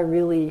you die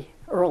really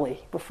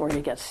early before you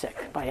get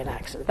sick by an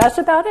accident. That's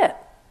about it.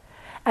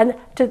 And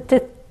to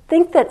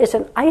think that it's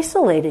an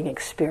isolating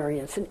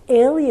experience, an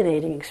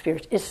alienating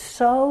experience, is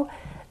so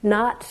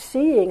not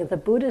seeing the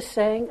Buddha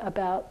saying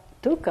about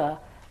dukkha.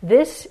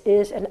 This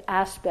is an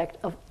aspect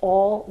of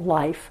all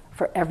life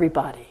for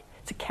everybody.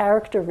 It's a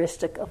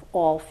characteristic of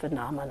all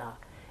phenomena.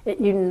 It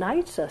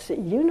unites us, it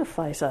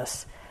unifies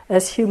us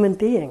as human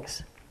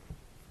beings.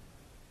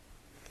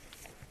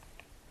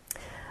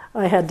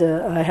 I had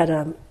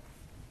an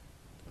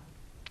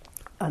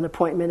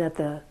appointment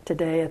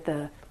today at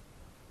the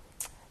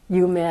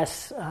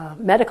UMass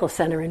Medical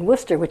Center in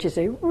Worcester, which is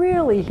a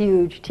really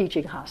huge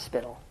teaching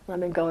hospital. I've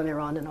been going there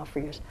on and off for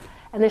years.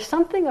 And there's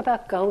something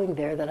about going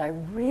there that I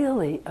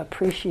really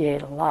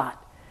appreciate a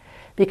lot,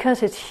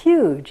 because it's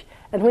huge.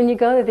 And when you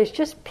go there, there's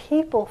just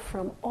people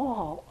from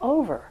all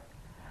over.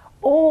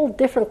 All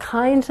different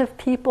kinds of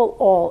people,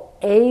 all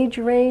age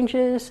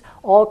ranges,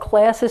 all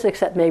classes,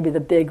 except maybe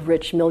the big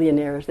rich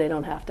millionaires, they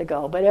don't have to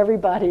go, but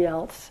everybody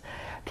else.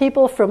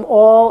 People from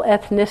all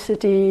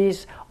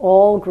ethnicities,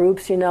 all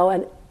groups, and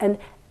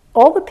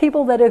all the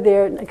people that are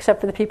there,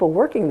 except for the people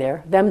working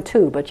there, them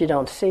too, but you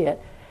don't see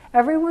it.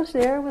 Everyone's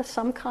there with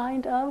some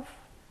kind of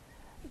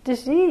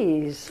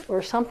disease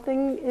or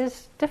something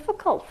is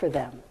difficult for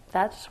them.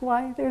 That's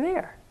why they're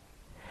there.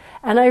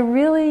 And I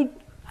really,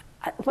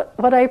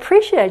 what I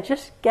appreciate, I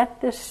just get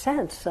this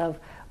sense of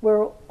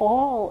we're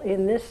all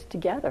in this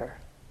together,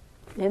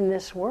 in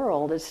this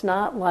world. It's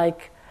not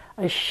like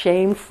a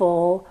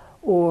shameful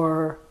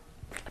or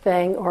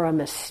thing or a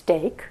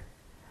mistake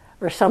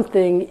or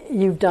something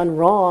you've done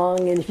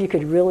wrong, and if you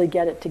could really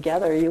get it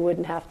together, you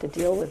wouldn't have to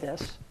deal with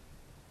this.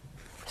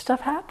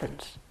 Stuff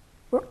happens.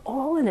 We're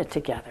all in it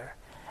together.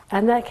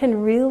 And that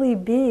can really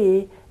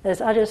be, as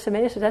Ajahn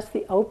Sumedho says, that's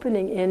the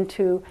opening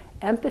into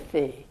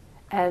empathy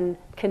and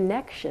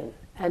connection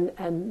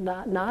and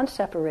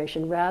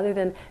non-separation, rather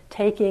than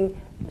taking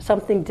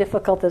something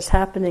difficult that's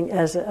happening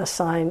as a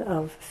sign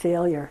of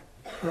failure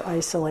or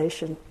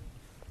isolation.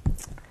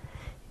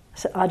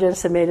 So Ajahn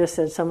Sumedho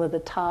said some of the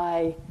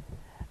Thai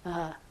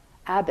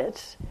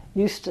abbots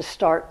used to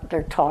start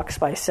their talks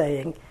by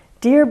saying,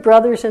 "Dear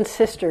brothers and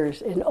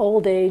sisters in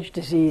old age,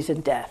 disease,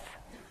 and death."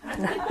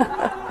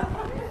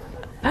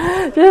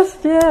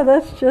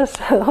 That's just,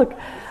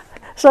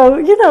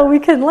 so, we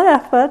can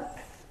laugh, but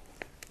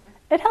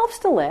it helps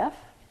to laugh.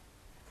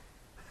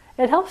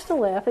 It helps to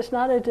laugh. It's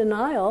not a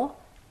denial.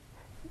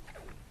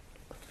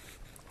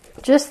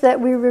 Just that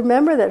we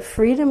remember that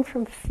freedom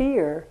from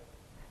fear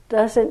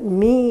doesn't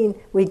mean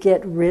we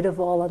get rid of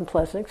all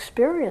unpleasant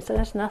experience. It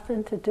has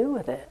nothing to do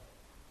with it.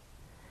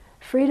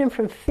 Freedom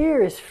from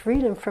fear is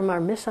freedom from our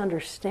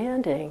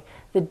misunderstanding,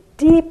 the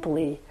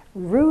deeply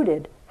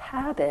rooted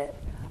habit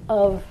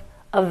of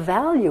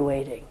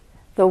evaluating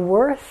the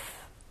worth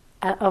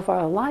of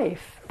our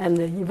life and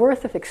the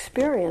worth of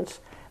experience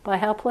by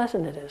how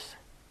pleasant it is.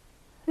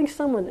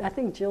 I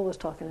think Jill was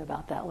talking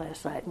about that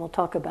last night, and we'll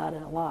talk about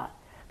it a lot.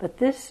 But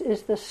this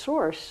is the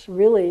source,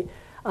 really,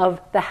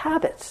 of the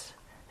habits.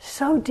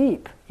 So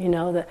deep,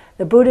 the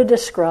Buddha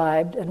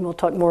described, and we'll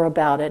talk more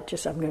about it,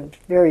 I'm going to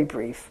be very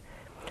brief,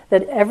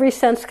 that every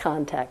sense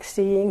contact,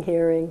 seeing,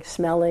 hearing,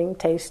 smelling,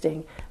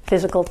 tasting,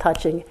 physical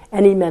touching,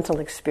 any mental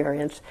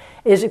experience,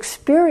 is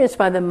experienced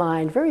by the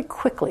mind very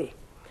quickly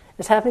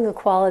as having a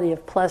quality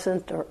of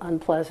pleasant or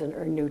unpleasant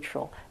or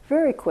neutral.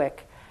 Very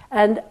quick.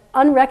 And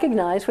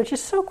unrecognized, which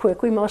is so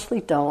quick, we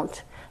mostly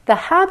don't. The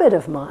habit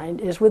of mind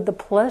is with the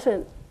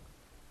pleasant,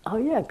 oh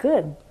yeah,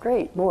 good,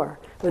 great, more.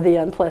 With the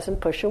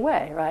unpleasant, push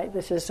away, right?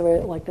 This is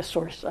sort of like the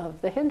source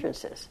of the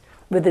hindrances.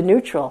 With the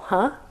neutral,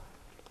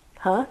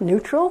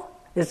 neutral?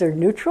 Is there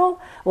neutral?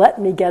 Let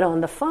me get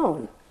on the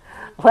phone.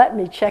 Let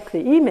me check the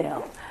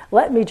email.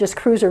 Let me just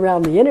cruise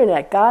around the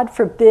internet. God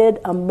forbid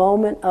a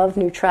moment of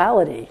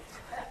neutrality.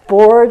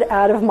 Bored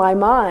out of my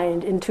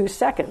mind in 2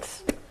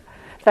 seconds.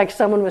 In fact,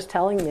 someone was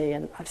telling me,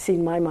 and I've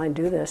seen my mind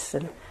do this,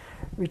 and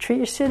retreat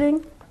you're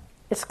sitting,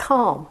 it's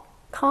calm.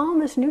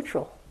 Calm is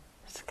neutral.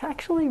 It's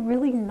actually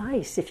really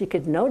nice if you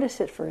could notice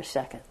it for a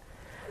second.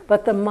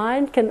 But the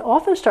mind can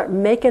often start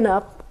making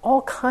up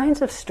all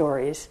kinds of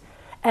stories,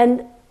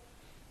 and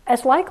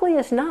as likely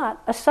as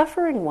not, a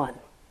suffering one.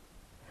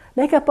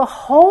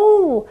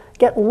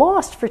 get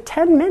lost for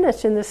 10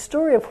 minutes in the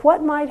story of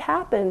what might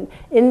happen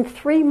in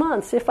 3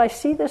 months if I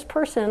see this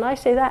person and I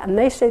say that and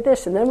they say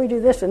this and then we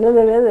do this and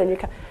then you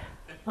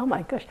oh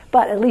my gosh.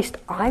 But at least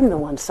I'm the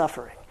one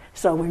suffering.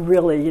 So we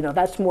really,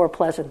 that's more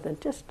pleasant than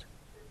just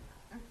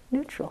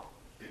neutral.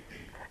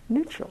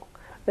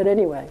 But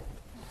anyway,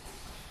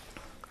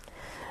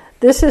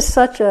 this is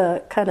such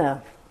a kind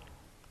of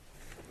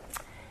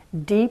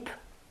deep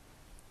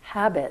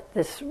habit,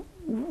 this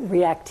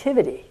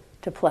reactivity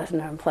to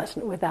pleasant or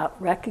unpleasant without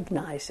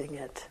recognizing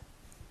it,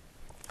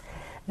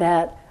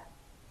 that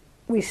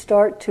we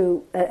start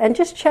to, and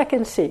just check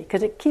and see,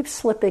 because it keeps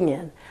slipping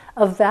in,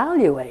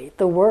 evaluate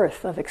the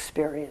worth of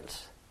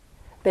experience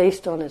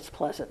based on its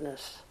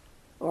pleasantness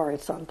or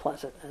its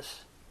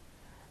unpleasantness.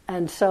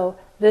 And so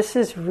this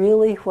is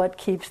really what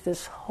keeps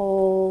this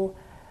whole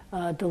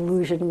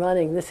delusion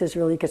running. This is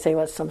really, you could say,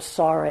 what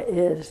samsara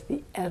is,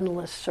 the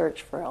endless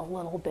search for a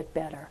little bit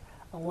better,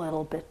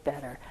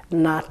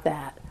 not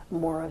that,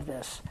 more of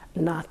this,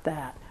 not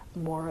that,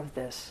 more of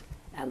this,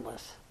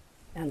 endless.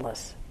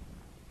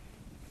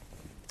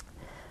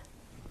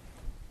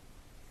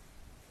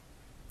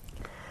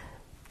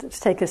 Let's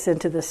take us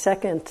into the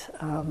second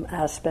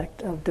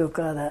aspect of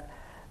dukkha,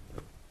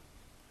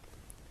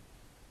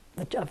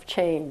 of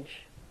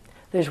change.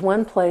 There's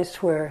one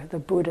place where the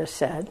Buddha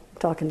said,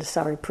 talking to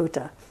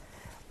Sariputta,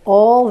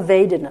 all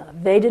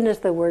Vedana is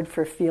the word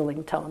for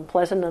feeling tone,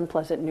 pleasant,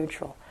 unpleasant,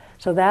 neutral.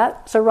 So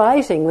that's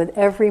arising with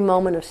every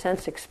moment of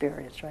sense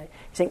experience, right?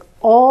 He's saying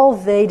all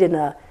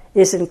Vedana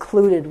is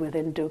included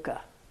within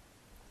dukkha.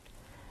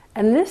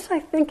 And this, I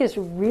think, is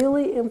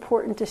really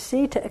important to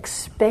see, to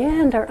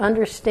expand our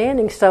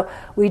understanding so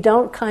we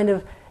don't kind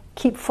of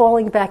keep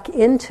falling back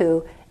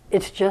into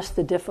it's just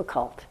the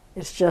difficult.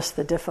 It's just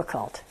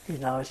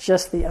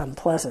the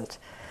unpleasant.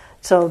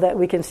 So that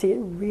we can see it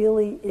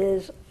really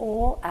is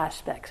all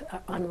aspects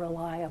are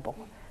unreliable.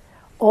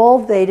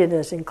 All Vedana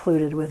is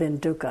included within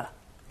dukkha.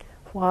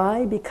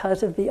 Why?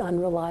 Because of the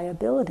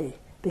unreliability,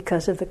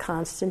 because of the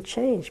constant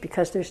change,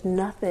 because there's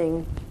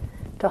nothing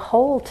to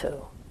hold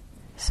to.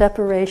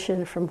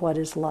 Separation from what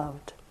is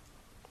loved.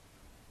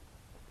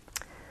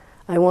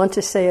 I want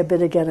to say a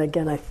bit again,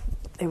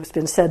 it's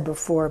been said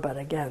before, but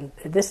again,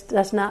 this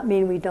does not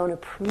mean we don't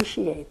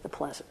appreciate the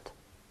pleasant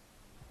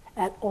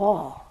at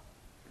all.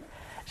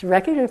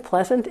 Recognizing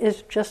pleasant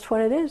is just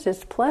what it is.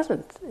 It's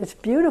pleasant. It's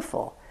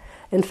beautiful.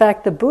 In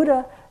fact, the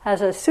Buddha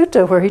has a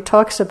sutta where he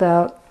talks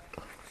about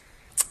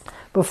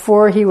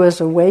before he was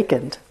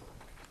awakened.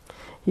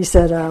 He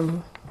said,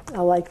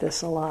 I like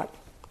this a lot.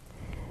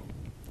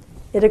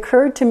 It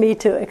occurred to me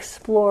to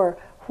explore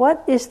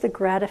what is the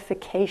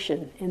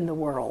gratification in the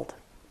world?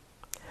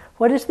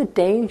 What is the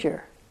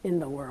danger in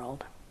the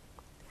world?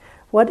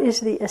 What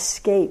is the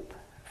escape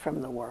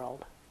from the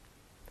world?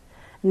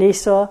 And he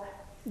saw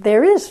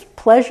there is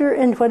pleasure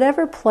and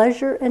whatever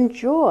pleasure and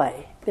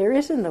joy there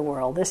is in the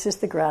world. This is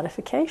the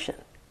gratification.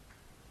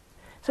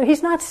 So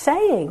he's not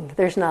saying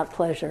there's not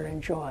pleasure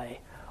and joy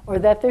or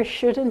that there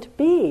shouldn't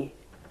be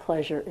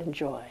pleasure and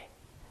joy.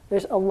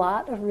 There's a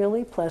lot of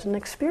really pleasant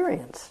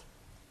experience.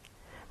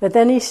 But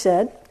then he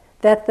said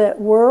that the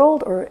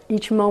world, or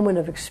each moment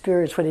of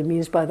experience, what he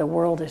means by the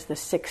world is the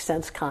 6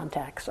 sense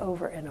contacts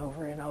over and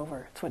over and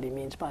over. That's what he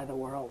means by the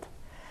world.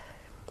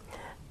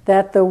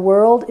 That the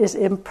world is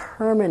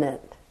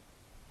impermanent,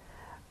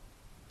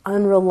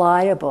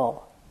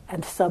 unreliable,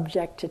 and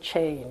subject to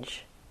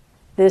change.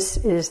 This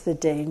is the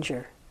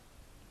danger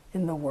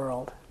in the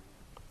world.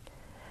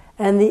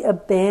 And the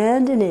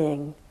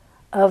abandoning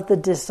of the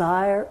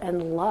desire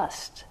and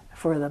lust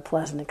for the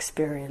pleasant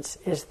experience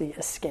is the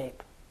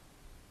escape.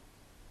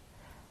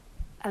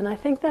 And I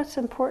think that's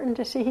important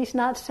to see. He's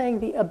not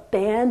saying the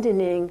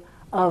abandoning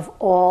of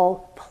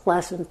all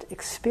pleasant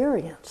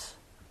experience.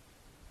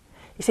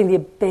 He's saying the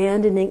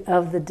abandoning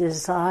of the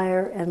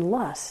desire and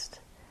lust.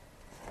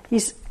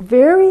 He's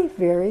very,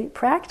 very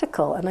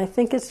practical. And I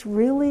think it's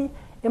really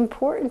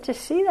important to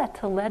see that,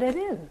 to let it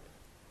in.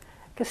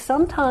 Because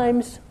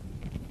sometimes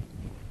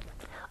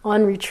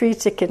on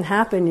retreats it can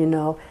happen,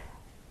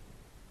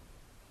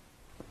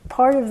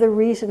 part of the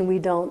reason we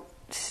don't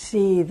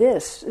see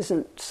this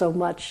isn't so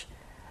much,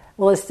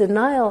 it's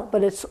denial,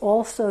 but it's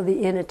also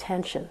the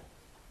inattention.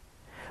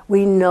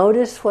 We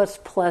notice what's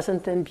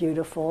pleasant and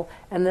beautiful,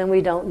 and then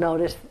we don't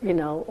notice,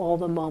 all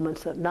the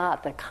moments that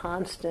not, the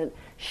constant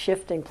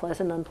shifting,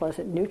 pleasant,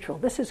 unpleasant, neutral.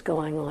 This is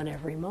going on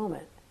every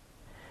moment.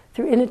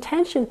 Through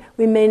inattention,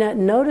 we may not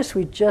notice,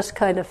 we just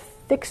kind of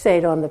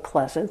fixate on the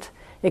pleasant.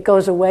 It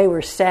goes away,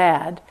 we're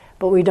sad,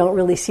 but we don't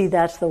really see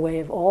that's the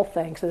way of all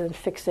things, and then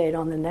fixate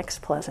on the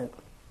next pleasant.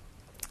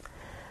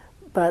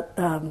 But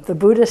the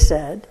Buddha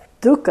said,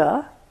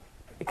 dukkha,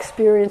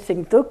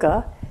 experiencing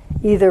dukkha,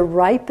 either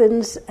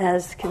ripens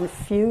as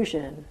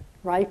confusion,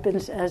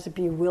 ripens as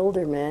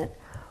bewilderment,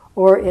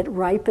 or it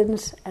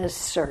ripens as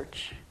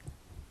search.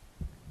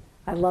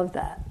 I love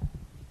that.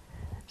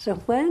 So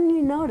when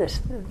you notice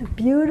the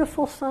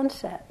beautiful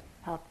sunset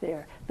out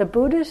there, the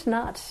Buddha's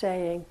not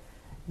saying,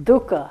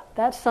 dukkha,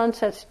 that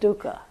sunset's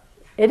dukkha.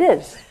 It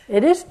is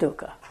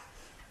dukkha.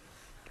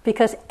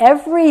 Because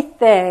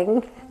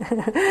everything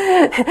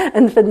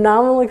and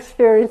phenomenal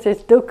experience is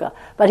dukkha.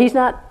 But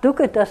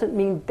dukkha doesn't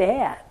mean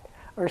bad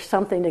or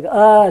something to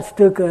go, it's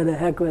dukkha, the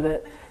heck with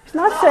it. He's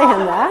not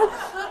saying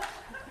that.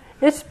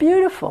 It's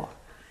beautiful.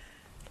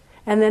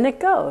 And then it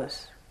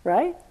goes,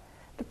 right?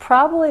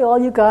 Probably all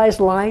you guys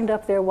lined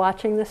up there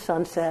watching the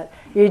sunset,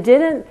 you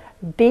didn't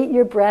beat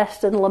your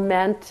breast and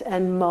lament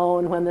and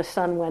moan when the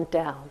sun went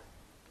down.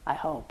 I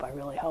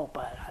really hope,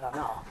 but I don't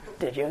know.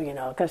 Did you,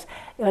 because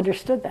you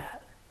understood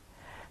that.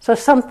 So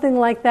something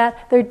like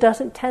that, there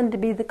doesn't tend to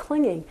be the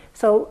clinging.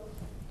 So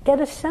get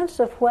a sense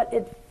of what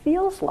it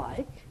feels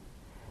like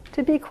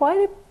to be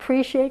quite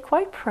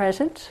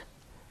present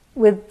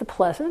with the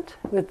pleasant,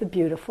 with the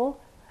beautiful,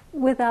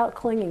 without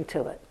clinging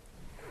to it.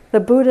 The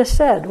Buddha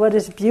said, what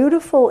is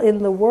beautiful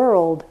in the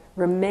world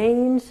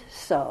remains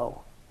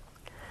so,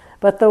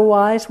 but the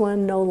wise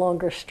one no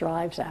longer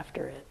strives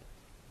after it,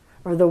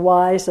 or the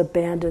wise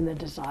abandon the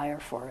desire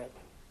for it.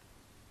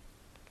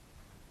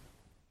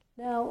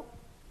 Now,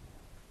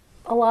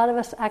 a lot of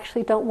us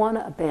actually don't want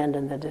to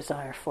abandon the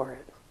desire for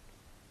it,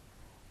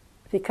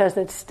 because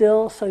it's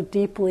still so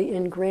deeply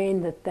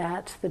ingrained that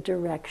that's the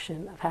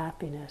direction of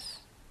happiness.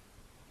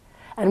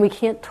 And we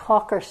can't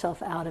talk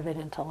ourselves out of it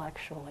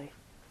intellectually.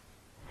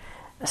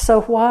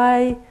 So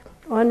why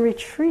on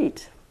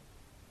retreat?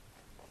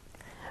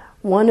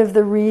 One of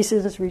the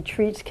reasons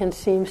retreats can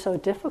seem so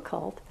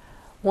difficult,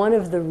 one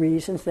of the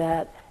reasons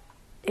that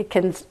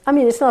it's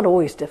not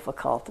always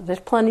difficult.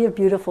 There's plenty of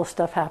beautiful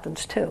stuff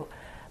happens too.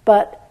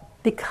 But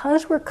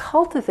because we're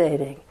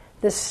cultivating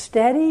this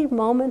steady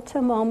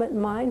moment-to-moment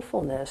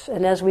mindfulness,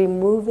 and as we're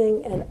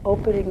moving and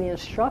opening the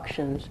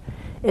instructions,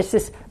 it's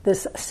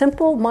this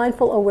simple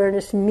mindful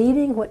awareness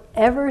meeting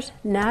whatever's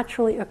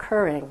naturally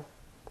occurring.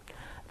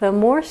 The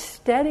more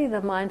steady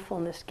the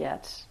mindfulness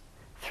gets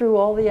through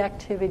all the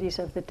activities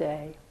of the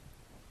day,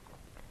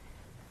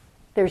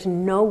 there's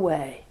no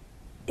way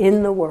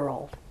in the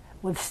world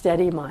with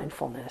steady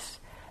mindfulness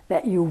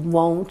that you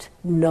won't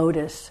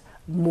notice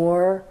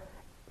more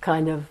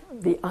kind of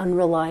the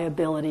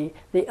unreliability,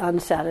 the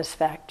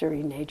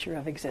unsatisfactory nature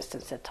of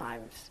existence at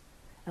times.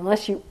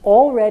 Unless you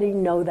already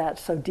know that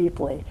so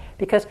deeply,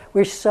 because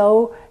we're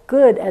so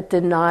good at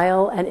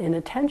denial and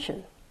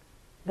inattention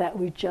that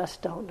we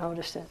just don't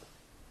notice it.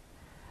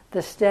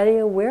 The steady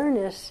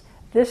awareness,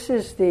 this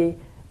is the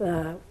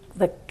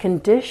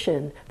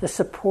condition, the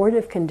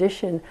supportive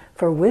condition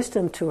for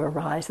wisdom to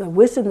arise. The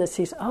wisdom that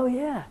sees, oh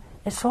yeah,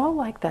 it's all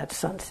like that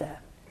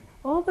sunset.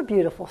 All the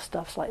beautiful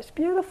stuff's like, it's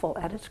beautiful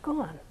and it's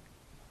gone.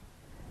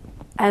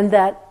 And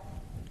that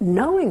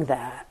knowing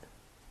that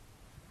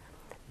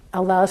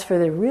allows for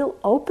the real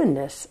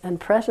openness and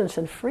presence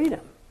and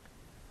freedom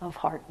of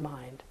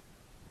heart-mind.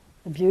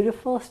 The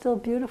beautiful is still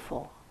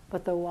beautiful,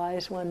 but the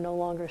wise one no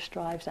longer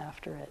strives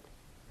after it.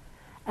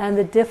 And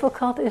the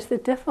difficult is the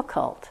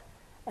difficult,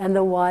 and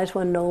the wise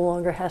one no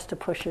longer has to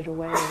push it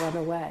away or run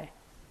away.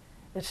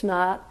 It's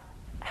not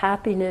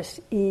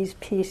happiness, ease,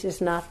 peace is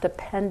not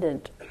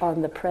dependent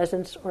on the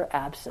presence or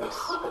absence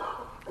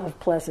of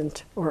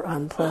pleasant or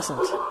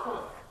unpleasant.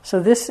 So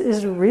this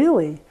is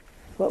really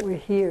what we're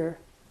here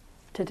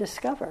to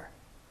discover.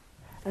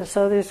 And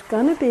so there's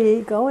going to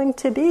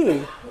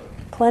be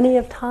plenty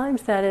of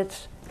times that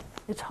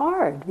it's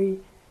hard.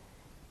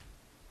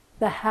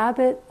 The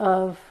habit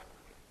of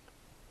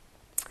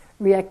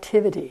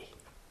reactivity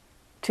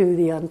to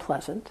the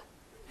unpleasant,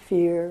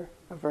 fear,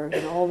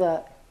 aversion, all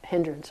the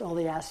hindrance, all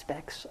the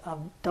aspects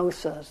of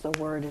dosa is the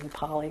word in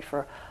Pali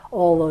for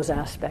all those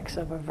aspects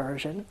of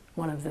aversion,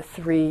 one of the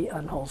three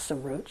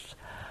unwholesome roots,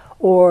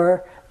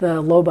 or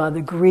the lobha,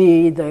 the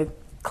greed, the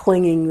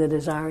clinging, the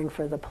desiring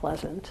for the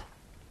pleasant.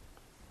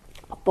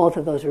 Both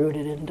of those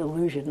rooted in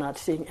delusion, not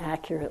seeing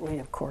accurately,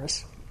 of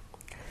course.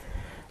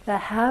 The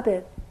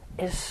habit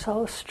is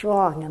so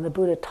strong, and the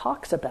Buddha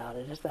talks about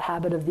it, is the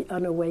habit of the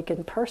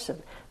unawakened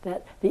person,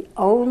 that the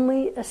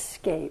only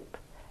escape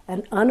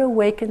an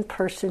unawakened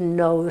person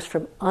knows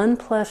from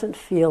unpleasant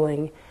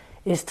feeling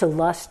is to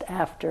lust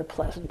after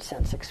pleasant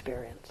sense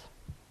experience.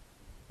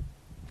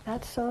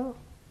 That's so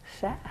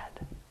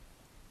sad.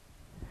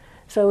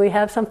 So we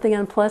have something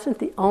unpleasant,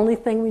 the only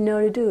thing we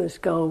know to do is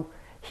go,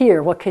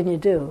 here, what can you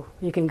do?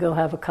 You can go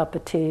have a cup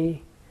of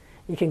tea,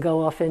 you can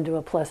go off into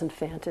a pleasant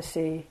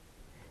fantasy,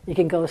 you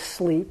can go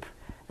sleep.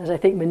 As I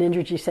think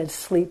Munindraji said,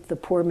 sleep, the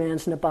poor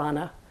man's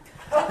nibbana.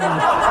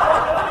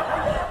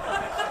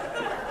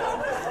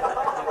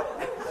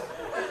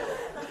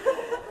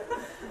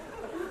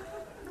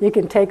 You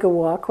can take a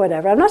walk,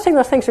 whatever. I'm not saying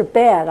those things are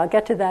bad. I'll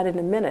get to that in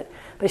a minute.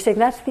 But he's saying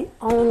that's the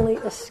only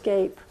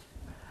escape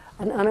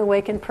an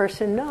unawakened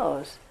person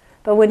knows.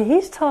 But when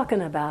he's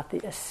talking about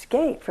the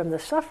escape from the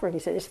suffering, he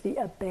said it's the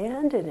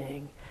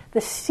abandoning, the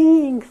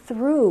seeing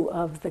through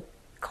of the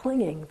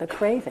clinging, the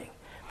craving.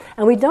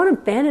 And we don't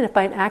abandon it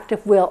by an act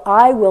of will.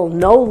 I will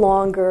no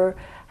longer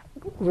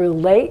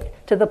relate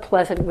to the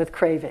pleasant with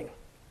craving.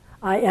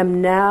 I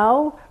am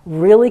now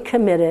really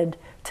committed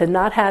to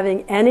not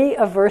having any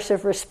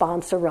aversive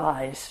response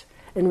arise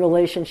in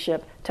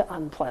relationship to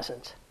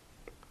unpleasant.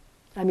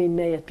 I mean,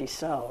 may it be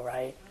so,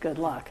 right? Good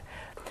luck.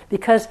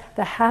 Because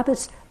the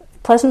habits,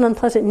 pleasant,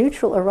 unpleasant,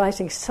 neutral,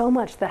 arising so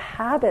much, the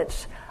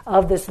habits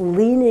of this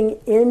leaning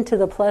into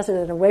the pleasant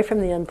and away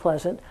from the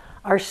unpleasant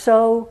are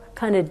so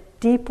kind of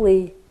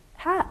deeply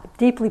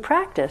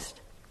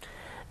practiced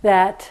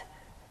that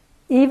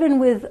even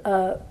with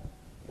a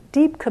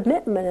deep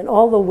commitment and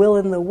all the will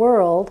in the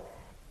world,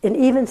 and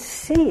even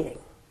seeing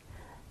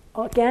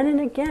again and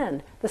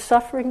again the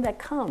suffering that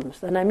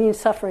comes, and I mean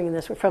suffering in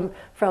this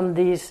from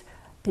these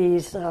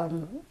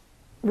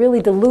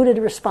really diluted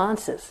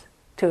responses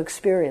to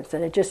experience,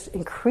 and it just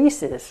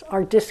increases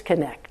our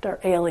disconnect, our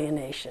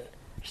alienation,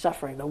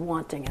 suffering, the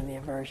wanting and the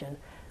aversion.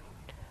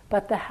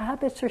 But the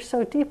habits are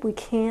so deep we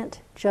can't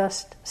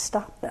just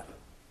stop them.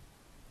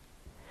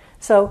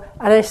 So,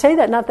 and I say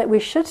that not that we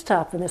should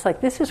stop them, it's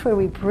like this is where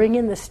we bring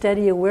in the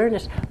steady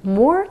awareness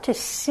more to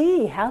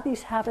see how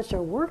these habits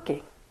are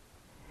working.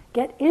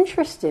 Get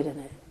interested in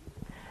it.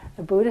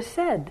 The Buddha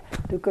said,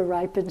 dukkha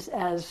ripens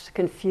as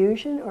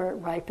confusion or it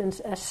ripens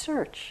as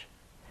search.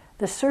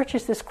 The search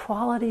is this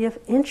quality of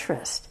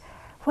interest.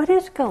 What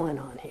is going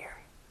on here?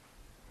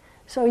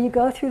 So you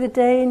go through the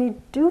day and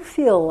you do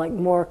feel like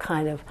more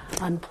kind of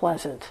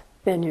unpleasant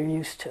than you're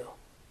used to.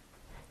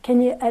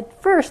 Can you,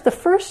 at first, the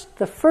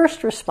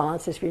first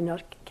response is,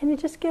 can you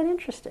just get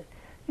interested?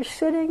 You're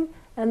sitting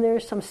and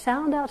there's some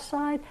sound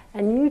outside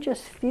and you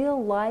just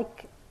feel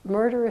like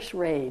murderous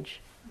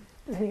rage.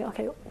 You think,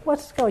 okay,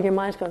 your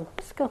mind's going,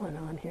 what's going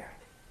on here?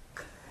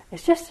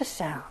 It's just a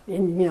sound,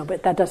 and,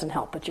 but that doesn't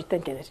help, but you're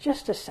thinking, it's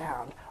just a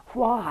sound.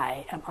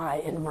 Why am I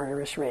in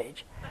murderous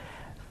rage?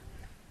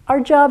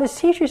 Our job as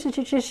teachers is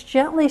to just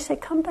gently say,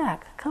 come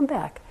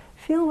back,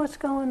 feel what's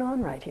going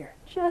on right here.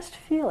 Just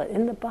feel it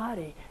in the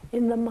body,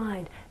 in the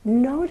mind.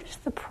 Notice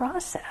the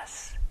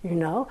process,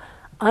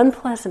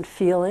 Unpleasant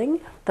feeling,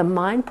 the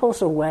mind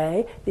pulls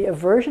away, the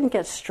aversion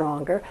gets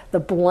stronger, the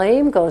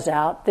blame goes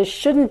out, this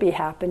shouldn't be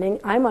happening,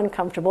 I'm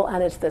uncomfortable,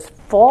 and it's this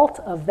fault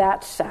of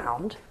that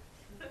sound.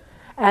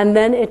 And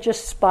then it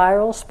just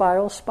spirals.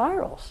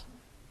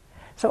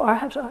 So our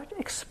habits are to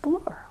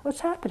explore what's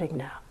happening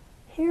now.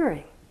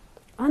 Hearing,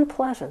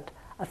 unpleasant,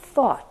 a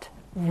thought,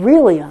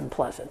 really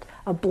unpleasant,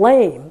 a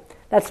blame,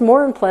 that's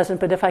more unpleasant,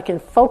 but if I can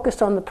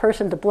focus on the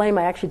person to blame,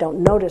 I actually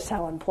don't notice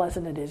how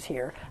unpleasant it is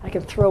here. I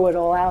can throw it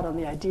all out on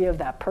the idea of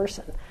that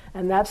person.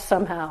 And that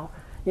somehow,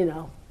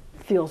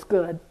 feels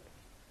good,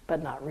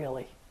 but not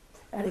really.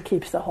 And it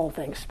keeps the whole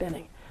thing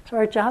spinning. So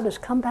our job is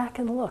come back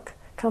and look.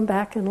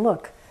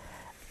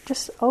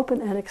 Just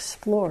open and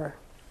explore.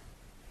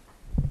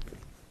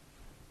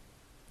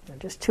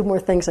 Just two more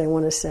things I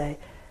want to say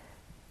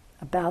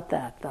about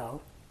that,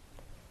 though.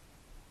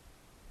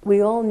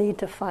 We all need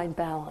to find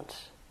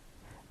balance.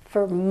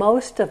 For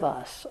most of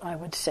us, I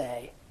would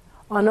say,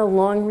 on a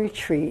long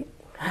retreat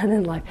and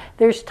in life,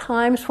 there's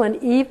times when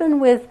even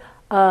with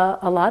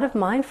a lot of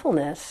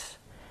mindfulness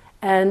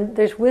and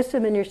there's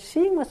wisdom and you're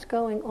seeing what's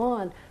going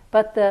on,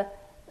 but the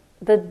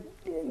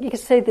you could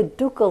say the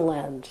dukkha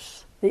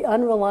lens, the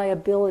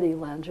unreliability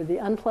lens, or the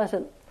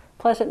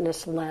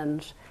unpleasantness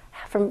lens,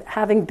 from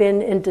having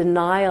been in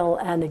denial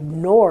and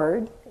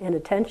ignored in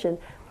attention,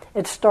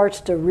 it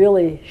starts to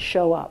really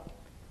show up.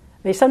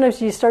 I mean,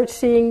 sometimes you start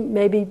seeing,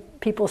 maybe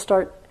people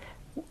start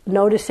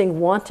noticing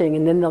wanting,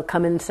 and then they'll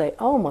come in and say,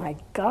 oh my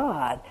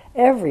God,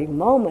 every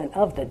moment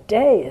of the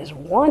day is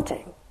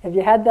wanting. Have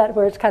you had that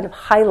where it's kind of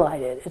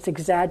highlighted, it's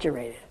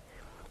exaggerated?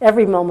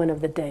 Every moment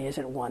of the day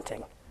isn't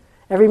wanting.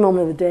 Every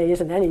moment of the day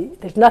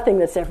there's nothing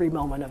that's every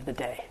moment of the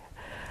day.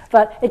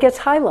 But it gets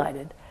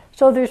highlighted.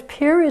 So there's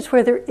periods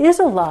where there is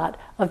a lot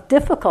of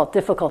difficult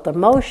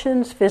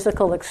emotions,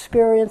 physical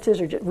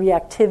experiences, or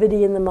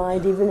reactivity in the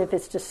mind, even if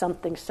it's just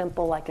something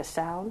simple like a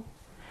sound.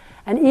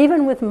 And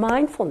even with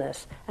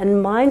mindfulness,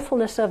 and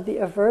mindfulness of the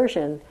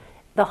aversion,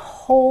 the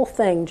whole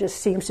thing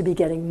just seems to be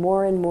getting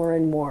more and more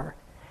and more.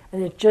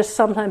 And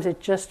sometimes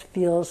it just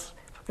feels,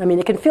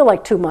 it can feel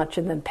like too much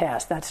and then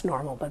pass, that's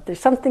normal, but there's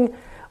something,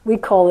 we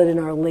call it in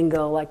our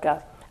lingo, like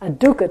a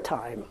dukkha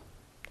time,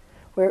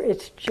 where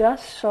it's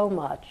just so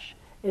much,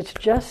 it's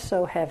just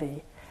so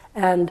heavy,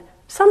 and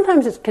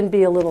sometimes it can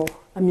be a little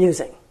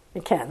amusing.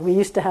 It can. We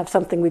used to have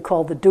something we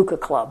called the dukkha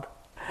club.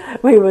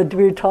 We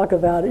would talk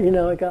about it,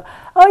 and go,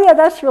 oh yeah,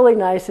 that's really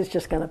nice, it's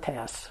just going to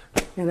pass.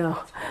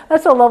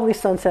 That's a lovely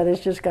sunset,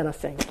 it's just going to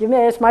sink.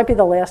 It might be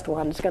the last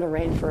one, it's going to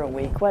rain for a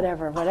week,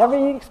 whatever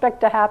you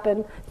expect to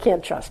happen,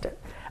 can't trust it.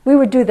 We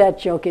would do that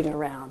joking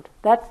around.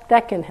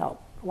 That can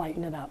help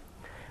lighten it up.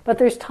 But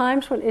there's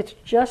times when it's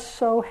just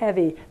so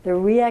heavy, the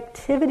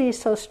reactivity is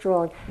so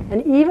strong,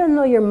 and even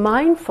though you're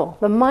mindful,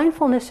 the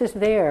mindfulness is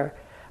there,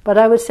 but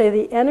I would say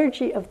the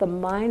energy of the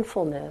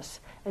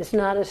mindfulness is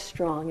not as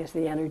strong as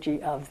the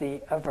energy of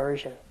the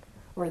aversion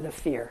or the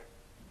fear.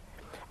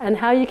 And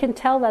how you can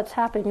tell that's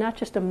happening, not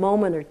just a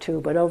moment or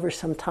two, but over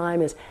some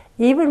time, is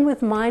even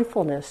with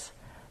mindfulness,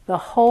 the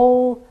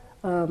whole,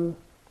 the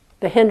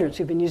hindrance,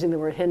 we've been using the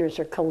word hindrance,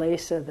 or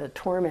kilesa, the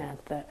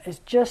torment, that is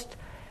just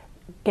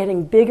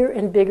getting bigger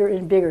and bigger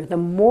and bigger. The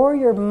more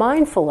you're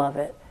mindful of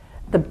it,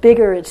 the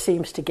bigger it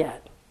seems to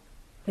get,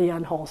 the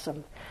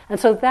unwholesome. And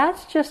so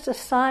that's just a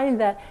sign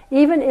that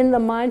even in the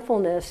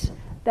mindfulness,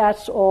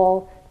 that's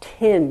all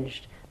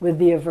tinged with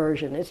the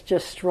aversion. It's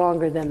just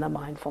stronger than the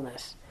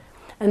mindfulness.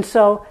 And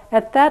so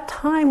at that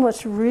time,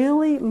 what's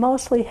really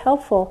mostly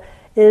helpful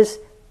is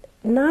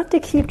not to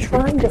keep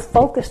trying to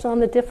focus on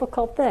the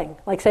difficult thing.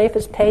 Like say if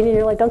it's pain and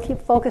you're like, don't keep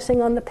focusing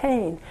on the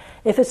pain.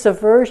 If it's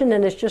aversion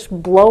and it's just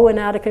blowing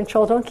out of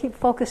control, don't keep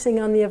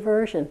focusing on the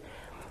aversion.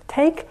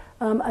 Take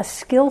a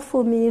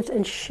skillful means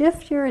and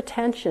shift your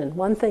attention.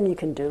 One thing you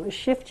can do is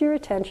shift your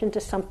attention to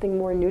something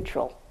more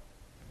neutral,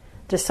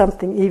 to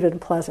something even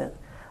pleasant.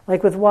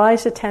 Like with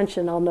wise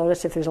attention, I'll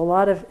notice if there's a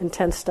lot of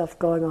intense stuff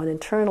going on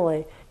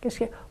internally, just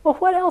get, well,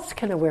 what else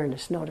can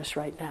awareness notice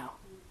right now?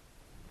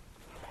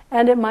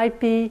 And it might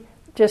be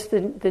just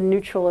the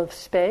neutral of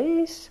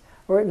space,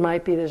 or it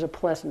might be there's a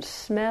pleasant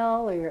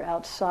smell, or you're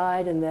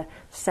outside and the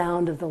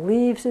sound of the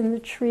leaves in the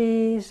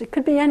trees. It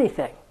could be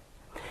anything.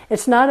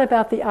 It's not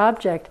about the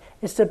object.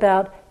 It's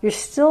about you're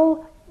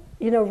still,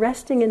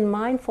 resting in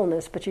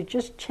mindfulness, but you're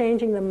just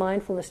changing the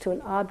mindfulness to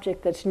an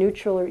object that's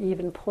neutral or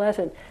even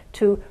pleasant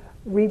to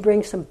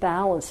rebring some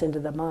balance into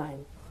the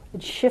mind.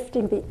 It's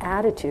shifting the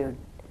attitude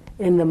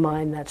in the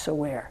mind that's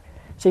aware.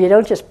 So you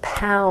don't just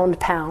pound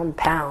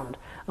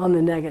on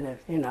the negative,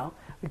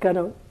 We've got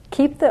to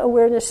keep the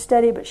awareness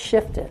steady, but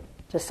shift it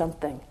to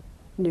something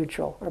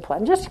neutral or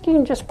pleasant. You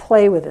can just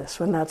play with this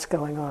when that's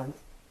going on.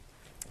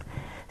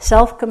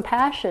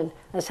 Self-compassion,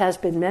 as has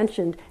been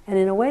mentioned, and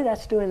in a way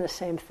that's doing the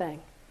same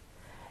thing.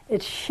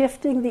 It's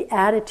shifting the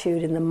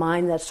attitude in the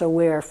mind that's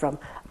aware from,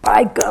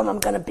 by gum, I'm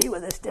going to be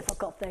with this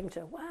difficult thing,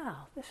 to,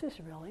 wow, this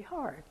is really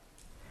hard.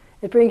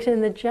 It brings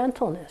in the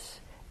gentleness,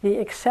 the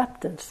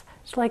acceptance.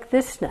 It's like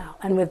this now.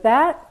 And with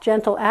that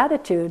gentle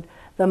attitude,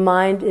 the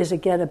mind is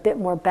again a bit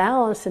more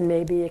balanced, and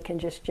maybe it can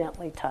just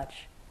gently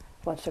touch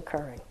what's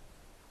occurring.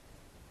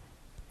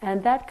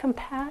 And that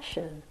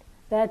compassion,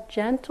 that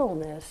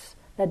gentleness,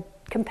 that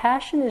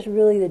compassion is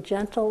really the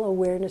gentle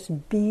awareness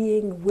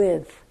being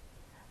with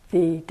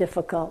the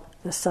difficult,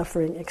 the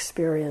suffering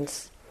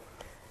experience.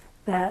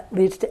 That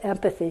leads to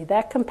empathy.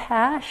 That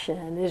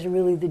compassion is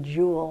really the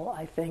jewel,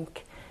 I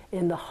think,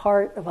 in the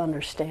heart of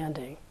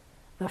understanding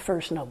the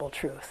First Noble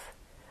Truth.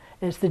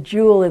 It's the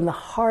jewel in the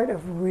heart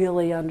of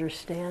really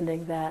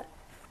understanding that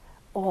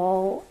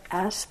all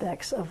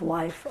aspects of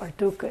life are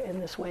dukkha in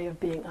this way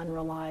of being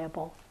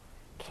unreliable.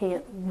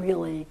 Can't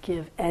really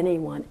give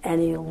anyone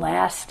any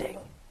lasting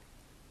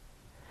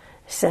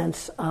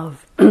sense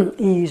of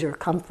ease or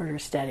comfort or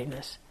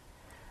steadiness.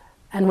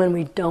 And when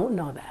we don't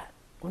know that,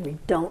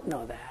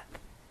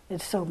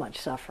 it's so much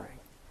suffering.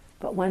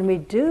 But when we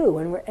do,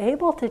 when we're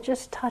able to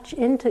just touch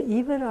into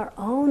even our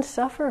own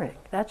suffering,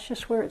 that's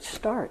just where it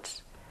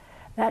starts.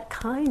 That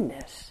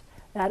kindness,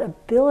 that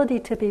ability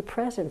to be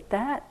present,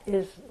 that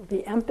is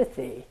the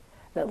empathy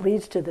that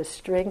leads to the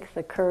strength,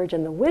 the courage,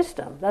 and the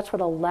wisdom. That's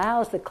what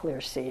allows the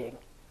clear seeing,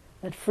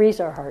 that frees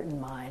our heart and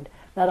mind,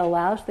 that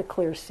allows the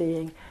clear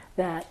seeing,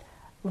 that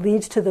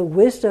leads to the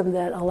wisdom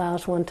that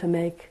allows one to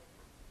make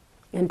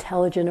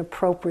intelligent,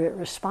 appropriate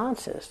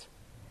responses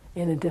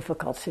in a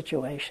difficult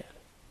situation.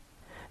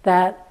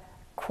 That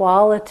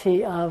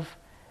quality of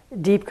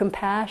deep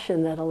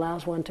compassion that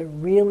allows one to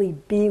really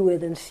be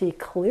with and see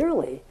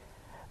clearly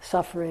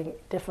suffering,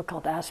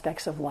 difficult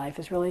aspects of life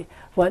is really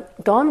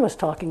what Dawn was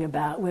talking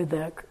about with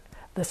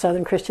the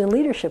Southern Christian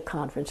Leadership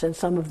Conference and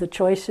some of the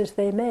choices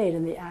they made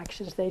and the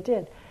actions they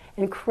did.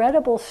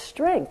 Incredible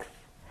strength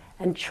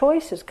and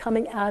choices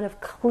coming out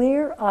of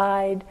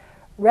clear-eyed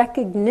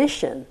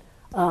recognition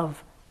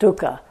of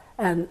dukkha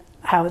and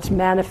how it's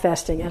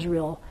manifesting as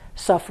real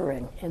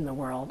suffering in the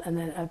world, and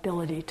the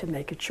ability to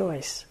make a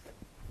choice.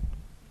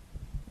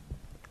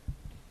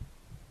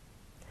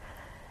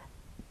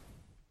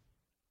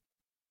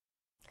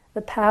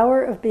 The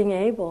power of being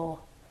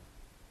able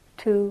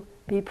to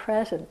be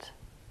present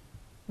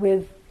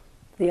with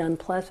the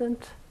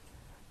unpleasant,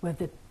 with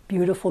the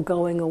beautiful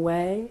going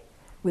away,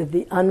 with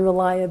the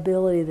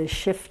unreliability, the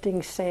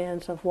shifting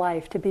sands of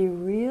life, to be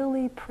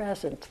really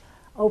present,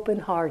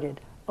 open-hearted,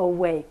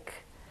 awake,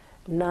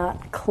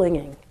 not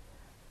clinging,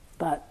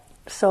 but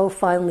so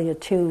finely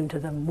attuned to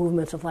the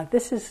movements of life.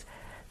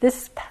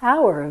 This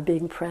power of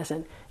being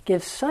present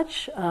gives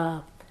such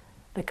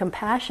the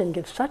compassion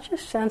gives such a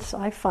sense,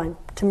 I find,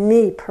 to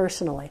me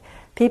personally,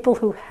 people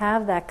who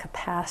have that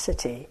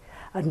capacity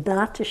of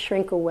not to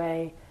shrink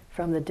away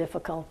from the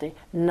difficulty,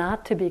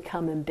 not to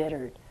become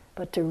embittered,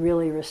 but to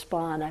really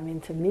respond. I mean,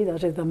 to me,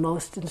 those are the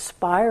most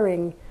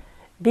inspiring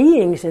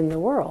beings in the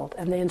world,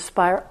 and they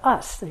inspire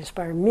us, they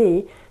inspire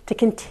me to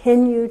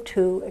continue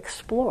to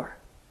explore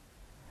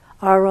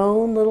our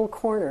own little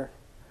corner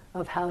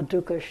of how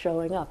dukkha is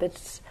showing up.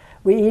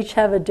 We each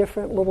have a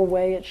different little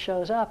way it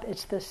shows up.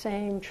 It's the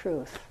same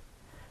truth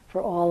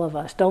for all of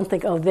us. Don't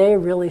think, oh, they're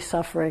really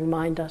suffering,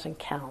 mine doesn't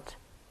count.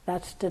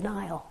 That's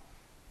denial.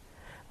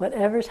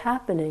 Whatever's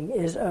happening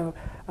is a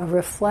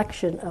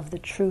reflection of the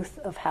truth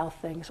of how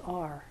things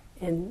are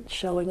in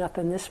showing up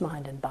in this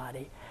mind and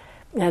body.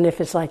 And if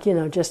it's like,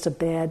 just a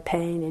bad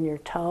pain in your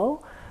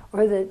toe,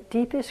 or the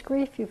deepest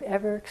grief you've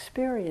ever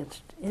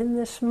experienced in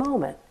this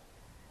moment,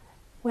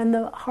 when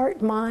the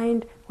heart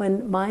mind,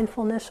 when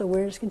mindfulness,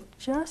 awareness can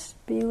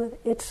just be with,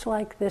 it's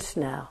like this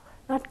now.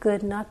 Not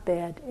good, not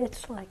bad,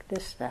 it's like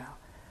this now.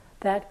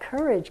 That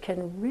courage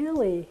can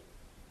really,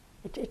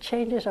 it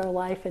changes our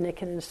life, and it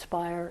can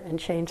inspire and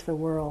change the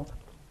world.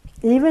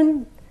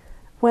 Even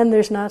when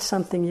there's not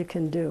something you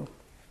can do.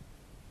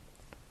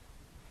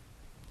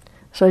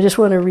 So I just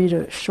want to read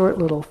a short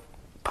little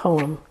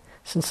poem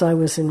since I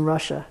was in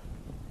Russia.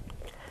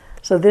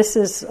 So this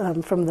is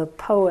from the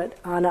poet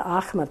Anna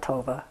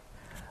Akhmatova,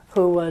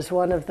 who was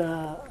one of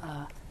the,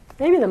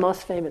 maybe the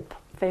most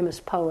famous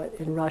poet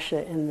in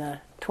Russia in the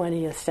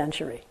 20th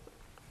century.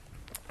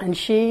 And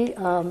she,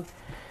 and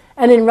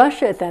in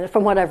Russia at that,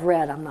 from what I've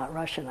read, I'm not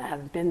Russian, I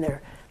haven't been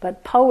there,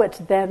 but poets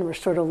then were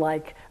sort of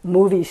like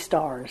movie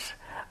stars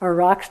or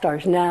rock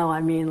stars. Now,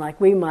 I mean, like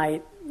we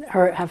might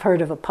have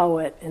heard of a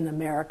poet in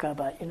America,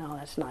 but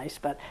that's nice,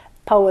 but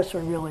poets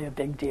were really a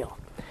big deal.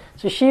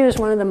 So she was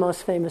one of the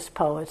most famous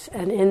poets,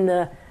 and in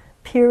the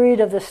period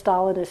of the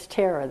Stalinist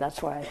terror,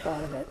 that's why I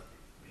thought of it.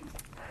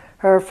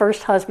 Her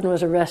first husband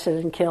was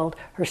arrested and killed.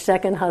 Her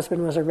second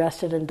husband was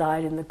arrested and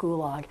died in the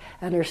Gulag.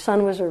 And her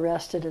son was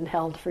arrested and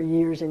held for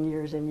years and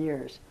years and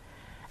years.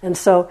 And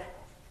so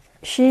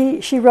she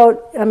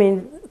wrote,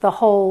 the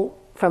whole,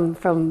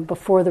 from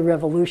before the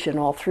revolution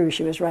all through,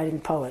 she was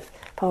writing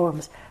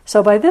poems.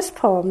 So by this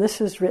poem,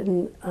 this is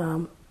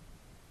written,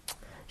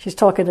 she's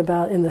talking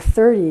about in the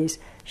 30s,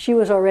 she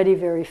was already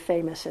very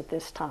famous at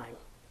this time.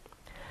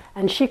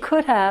 And she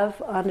could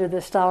have, under the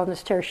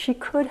Stalinist terror, she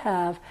could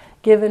have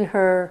given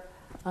her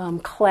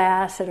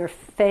class and her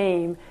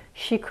fame,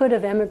 she could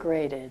have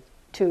emigrated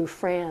to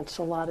France.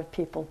 A lot of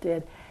people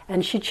did.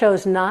 And she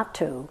chose not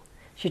to.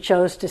 She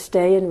chose to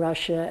stay in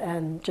Russia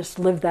and just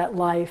live that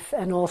life.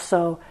 And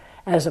also,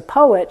 as a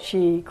poet,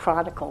 she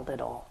chronicled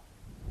it all.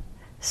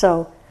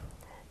 So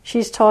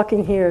she's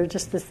talking here,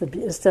 just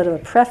instead of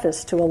a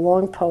preface to a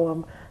long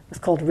poem, it's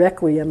called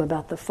Requiem,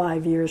 about the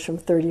 5 years from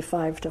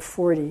 35 to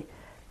 40.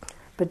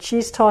 But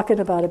she's talking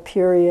about a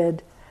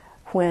period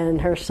when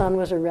her son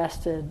was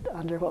arrested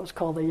under what was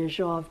called the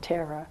Yezhov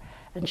terror,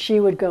 and she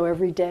would go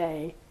every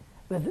day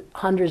with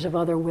hundreds of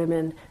other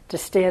women to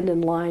stand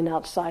in line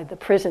outside the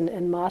prison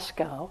in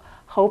Moscow,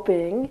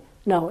 in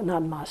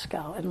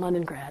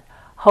Leningrad,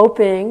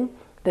 hoping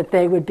that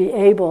they would be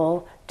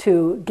able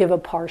to give a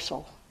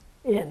parcel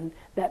in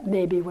that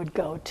maybe would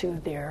go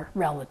to their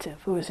relative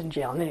who was in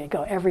jail. And they'd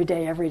go every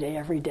day,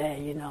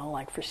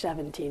 like for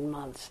 17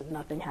 months and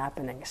nothing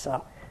happening.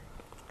 So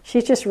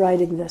she's just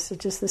writing this.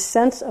 It's just the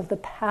sense of the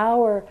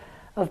power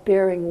of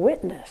bearing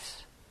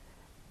witness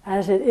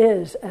as it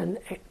is, and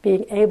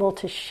being able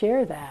to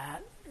share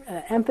that.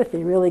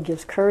 Empathy really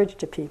gives courage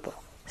to people.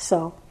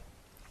 So,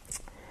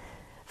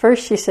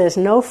 first she says,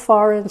 no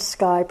foreign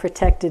sky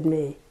protected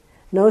me.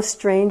 No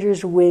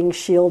stranger's wing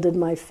shielded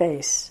my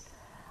face.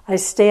 I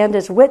stand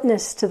as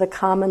witness to the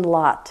common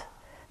lot,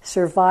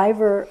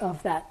 survivor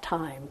of that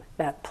time,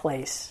 that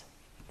place.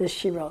 This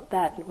she wrote,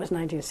 that was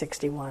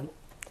 1961.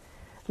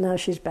 Now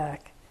she's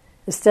back.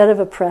 Instead of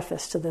a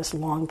preface to this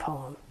long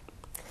poem.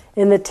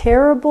 In the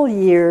terrible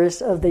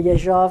years of the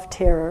Yezhov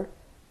terror,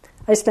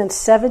 I spent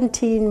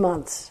 17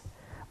 months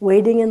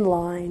waiting in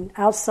line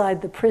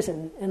outside the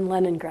prison in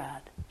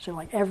Leningrad. So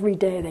like every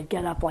day they'd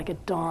get up like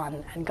at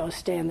dawn and go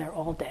stand there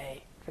all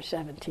day for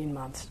 17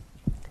 months.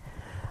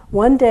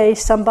 One day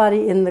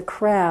somebody in the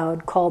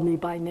crowd called me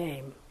by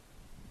name.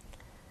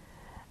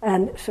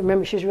 And so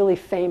remember, she's really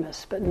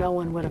famous, but no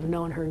one would have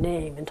known her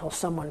name until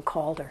someone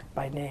called her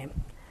by name.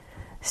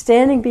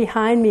 Standing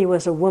behind me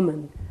was a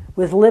woman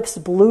with lips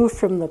blue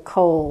from the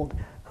cold,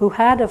 who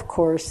had, of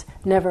course,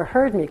 never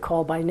heard me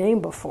called by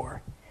name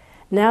before.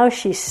 Now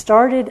she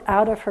started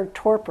out of her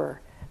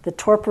torpor, the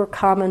torpor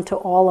common to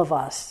all of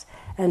us,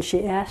 and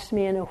she asked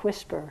me in a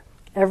whisper,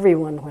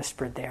 everyone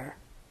whispered there,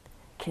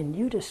 "Can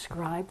you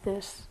describe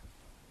this?"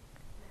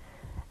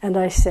 And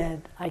I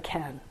said, "I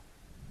can."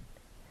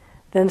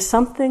 Then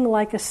something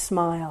like a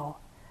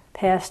smile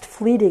passed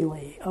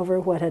fleetingly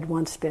over what had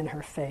once been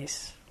her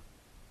face.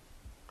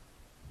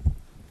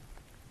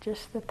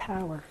 Just the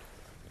power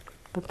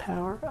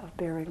of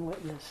bearing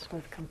witness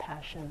with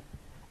compassion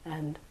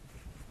and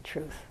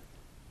truth.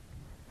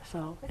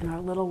 So in our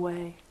little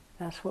way,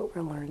 that's what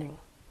we're learning,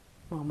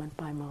 moment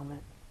by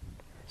moment.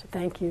 So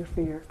thank you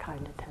for your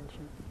kind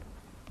attention.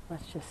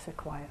 Let's just sit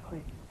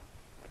quietly.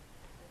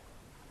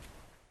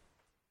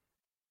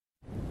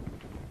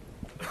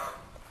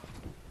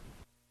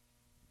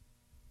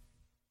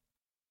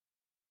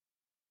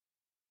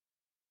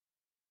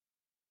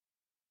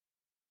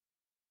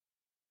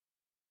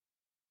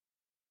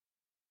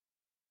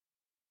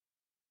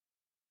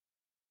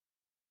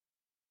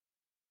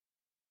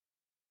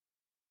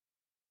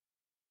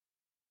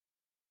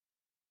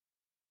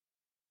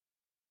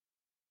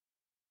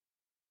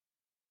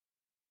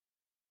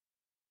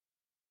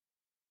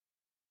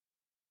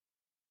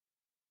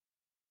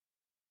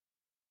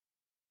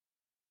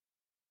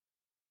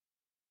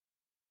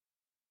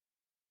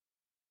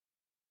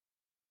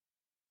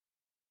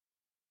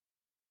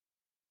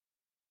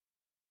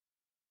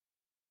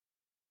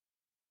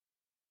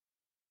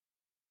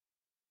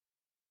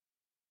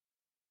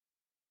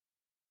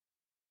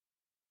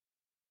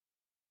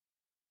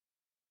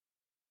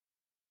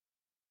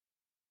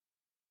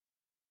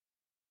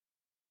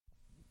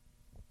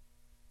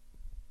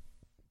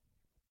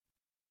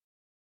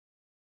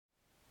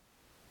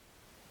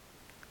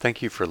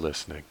 Thank you for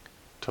listening.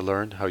 To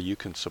learn how you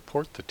can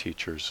support the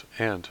teachers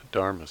and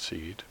Dharma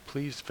Seed,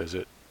 please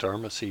visit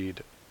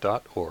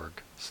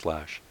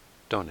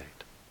dharmaseed.org/donate.